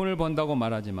위해서 돈을 번다고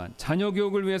말하지만 자녀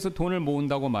교육을 위해서 돈을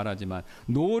모은다고 말하지만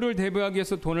노후를 대비하기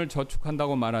위해서 돈을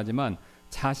저축한다고 말하지만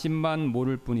자신만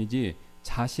모를 뿐이지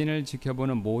자신을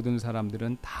지켜보는 모든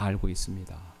사람들은 다 알고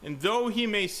있습니다. And though he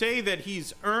may say that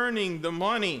he's earning the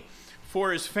money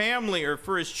for his family or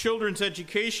for his children's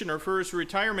education or for his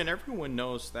retirement, everyone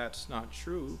knows that's not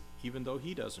true, even though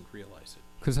he doesn't realize it.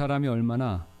 그 사람이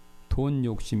얼마나 돈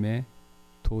욕심에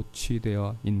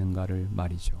도취되어 있는가를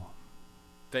말이죠.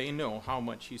 They know how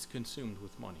much he's consumed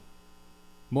with money.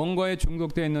 뭔가에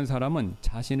중독되어 있는 사람은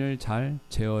자신을 잘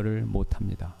제어를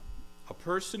못합니다. A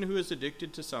person who is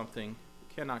addicted to something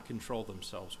cannot control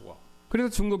themselves well. 그래서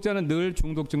중독자는 늘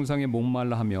중독 증상에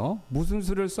목말라 하며 무슨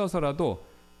수를 써서라도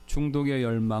중독의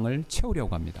열망을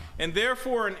채우려고 합니다. And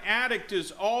therefore an addict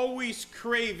is always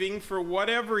craving for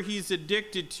whatever he's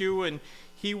addicted to and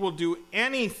he will do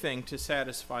anything to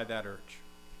satisfy that urge.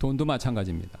 돈도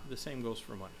마찬가지입니다. The same goes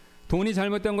for money. 돈이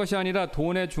잘못된 것이 아니라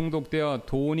돈에 중독되어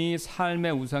돈이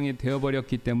삶의 우상이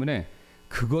되어버렸기 때문에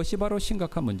그것이 바로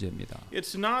심각한 문제입니다.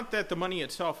 It's not that the money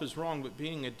itself is wrong, but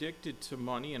being addicted to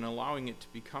money and allowing it to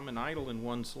become an idol in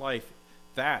one's life,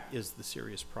 that is the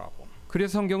serious problem.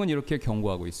 그래서 성경은 이렇게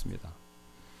경고하고 있습니다.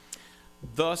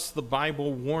 Thus the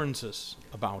Bible warns us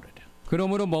about it.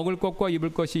 그러므로 먹을 것과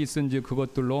입을 것이 있은지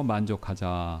그것들로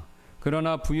만족하자.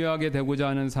 그러나 부유하게 되고자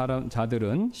하는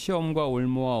자들은 시험과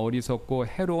올무와 어리석고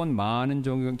해로운 많은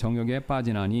정욕에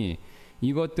빠지나니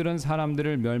이것들은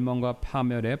사람들을 멸망과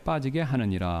파멸에 빠지게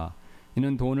하느니라.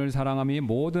 이는 돈을 사랑함이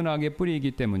모든 악의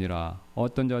뿌리이기 때문이라.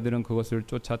 어떤 자들은 그것을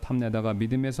쫓아 탐내다가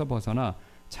믿음에서 벗어나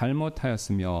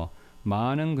잘못하였으며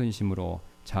많은 근심으로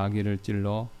자기를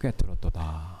찔러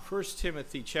꿰뚫었도다. 1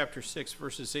 Timothy chapter 6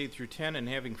 verses 8 through 10, and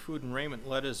having food and raiment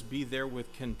let us be therewith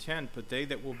content, but they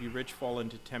that will be rich fall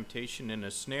into temptation and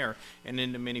a snare, and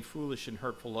into many foolish and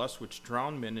hurtful lusts, which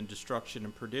drown men in destruction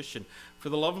and perdition. For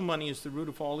the love of money is the root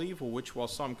of all evil, which while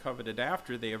some coveted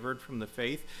after, they averred from the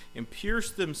faith, and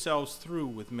pierced themselves through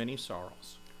with many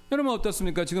sorrows. 여러분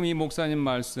어떻습니까? 지금 이 목사님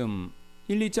말씀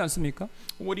일리 있지 않습니까?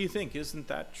 What do you think? Isn't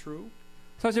that true?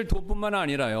 사실 돈뿐만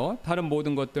아니라요. 다른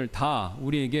모든 것들 다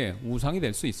우리에게 우상이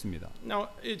될 수 있습니다. Now,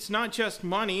 it's not just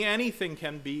money. Anything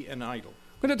can be an idol.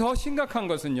 근데 더 심각한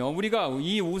것은요. 우리가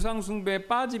이 우상 숭배에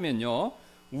빠지면요.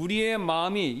 우리의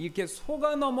마음이 이렇게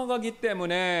속아 넘어가기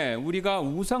때문에 우리가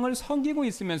우상을 섬기고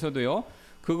있으면서도요.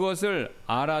 그것을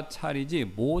알아차리지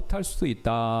못할 수도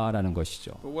있다라는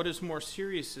것이죠. But what is more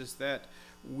serious is that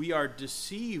we are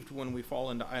deceived when we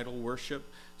fall into idol worship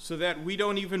so that we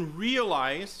don't even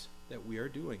realize that we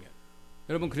are doing it.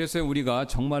 여러분 그래서 우리가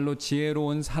정말로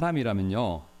지혜로운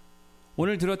사람이라면요.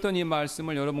 오늘 들었던 이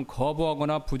말씀을 여러분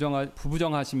거부하거나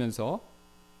부부정하시면서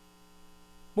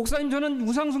목사님 저는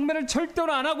우상 숭배를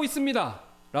절대로 안 하고 있습니다.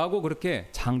 라고 그렇게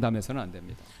장담해서는 안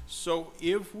됩니다. So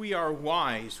if we are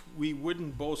wise, we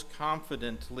wouldn't boast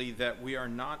confidently that we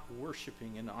are not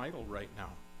worshiping an idol right now.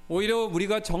 오히려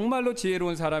우리가 정말로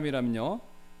지혜로운 사람이라면요.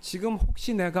 지금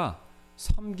혹시 내가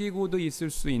섬기고도 있을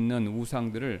수 있는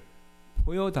우상들을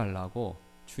보여달라고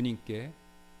주님께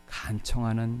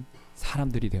간청하는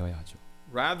사람들이 되어야죠.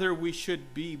 Rather, we should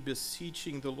be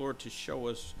beseeching the Lord to show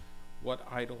us what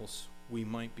idols we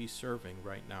might be serving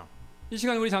right now. 이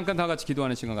시간 우리 잠깐 다 같이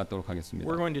기도하는 시간 갖도록 하겠습니다.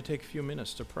 We're going to take a few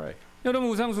minutes to pray. 여러분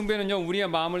우상 숭배는요 우리의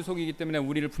마음을 속이기 때문에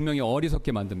우리를 분명히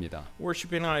어리석게 만듭니다.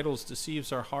 Worshiping idols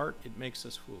deceives our heart. It makes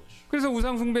us foolish. 그래서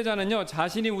우상 숭배자는요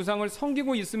자신이 우상을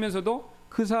섬기고 있으면서도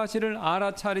그 사실을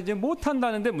알아차리지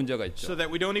못한다는 데 문제가 있죠. So that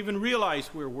we don't even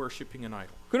realize we're worshiping an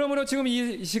idol. 그러므로 지금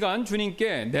이 시간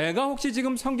주님께 내가 혹시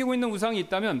지금 섬기고 있는 우상이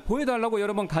있다면 보여달라고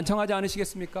여러분 간청하지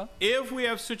않으시겠습니까? If we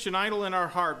have such an idol in our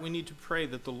heart, we need to pray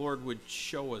that the Lord would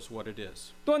show us what it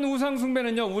is. 또한 우상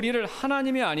숭배는요 우리를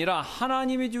하나님이 아니라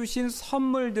하나님이 주신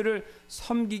선물들을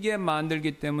섬기게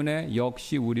만들기 때문에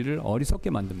역시 우리를 어리석게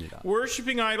만듭니다.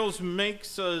 Worshipping idols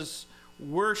makes us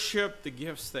worship the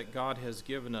gifts that God has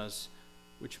given us,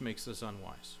 which makes us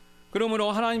unwise.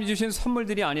 그러므로 하나님이 주신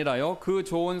선물들이 아니라요 그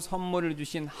좋은 선물을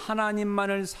주신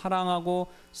하나님만을 사랑하고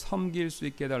섬길 수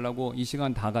있게 해달라고 이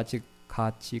시간 다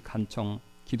같이 간청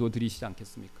기도드리시지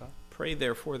않겠습니까? Pray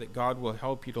therefore that God will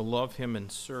help you to love Him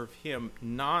and serve Him,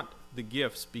 not the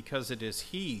gifts, because it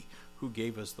is He who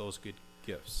gave us those good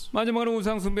gifts. 마지막으로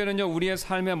우상 숭배는요 우리의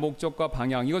삶의 목적과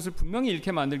방향 이것을 분명히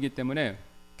잃게 만들기 때문에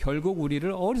결국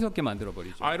우리를 어리석게 만들어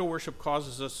버리죠. Idol worship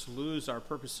causes us to lose our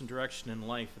purpose and direction in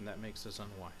life, and that makes us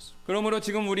unwise. 그러므로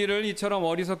지금 우리를 이처럼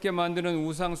어리석게 만드는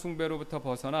우상 숭배로부터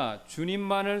벗어나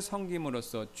주님만을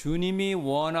섬김으로써 주님이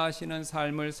원하시는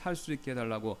삶을 살 수 있게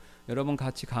해달라고 여러분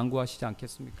같이 간구하시지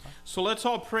않겠습니까? So let's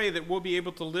all pray that we'll be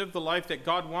able to live the life that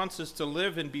God wants us to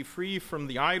live and be free from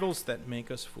the idols that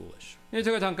make us foolish. 예,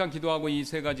 제가 잠깐 기도하고 이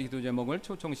세 가지 기도 제목을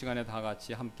초청 시간에 다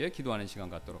같이 함께 기도하는 시간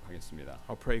갖도록 하겠습니다.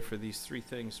 I'll pray for these three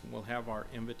things and we'll have our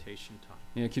invitation time.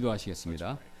 예,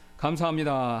 기도하시겠습니다.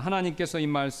 감사합니다. 하나님께서 이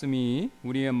말씀이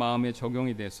우리의 마음에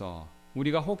적용이 돼서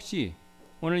우리가 혹시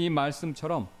오늘 이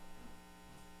말씀처럼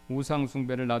우상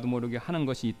숭배를 나도 모르게 하는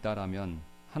것이 있다라면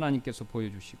하나님께서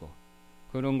보여주시고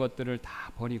그런 것들을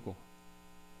다 버리고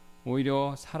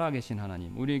오히려 살아계신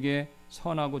하나님, 우리에게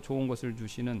선하고 좋은 것을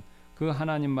주시는 그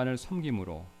하나님만을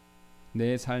섬김으로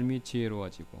내 삶이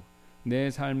지혜로워지고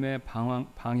내 삶의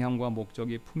방향과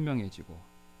목적이 분명해지고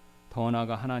더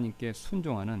나아가 하나님께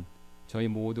순종하는 저희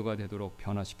모두가 되도록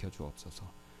변화시켜 주옵소서.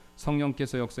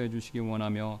 성령께서 역사해 주시기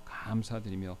원하며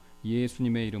감사드리며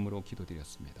예수님의 이름으로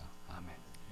기도드렸습니다.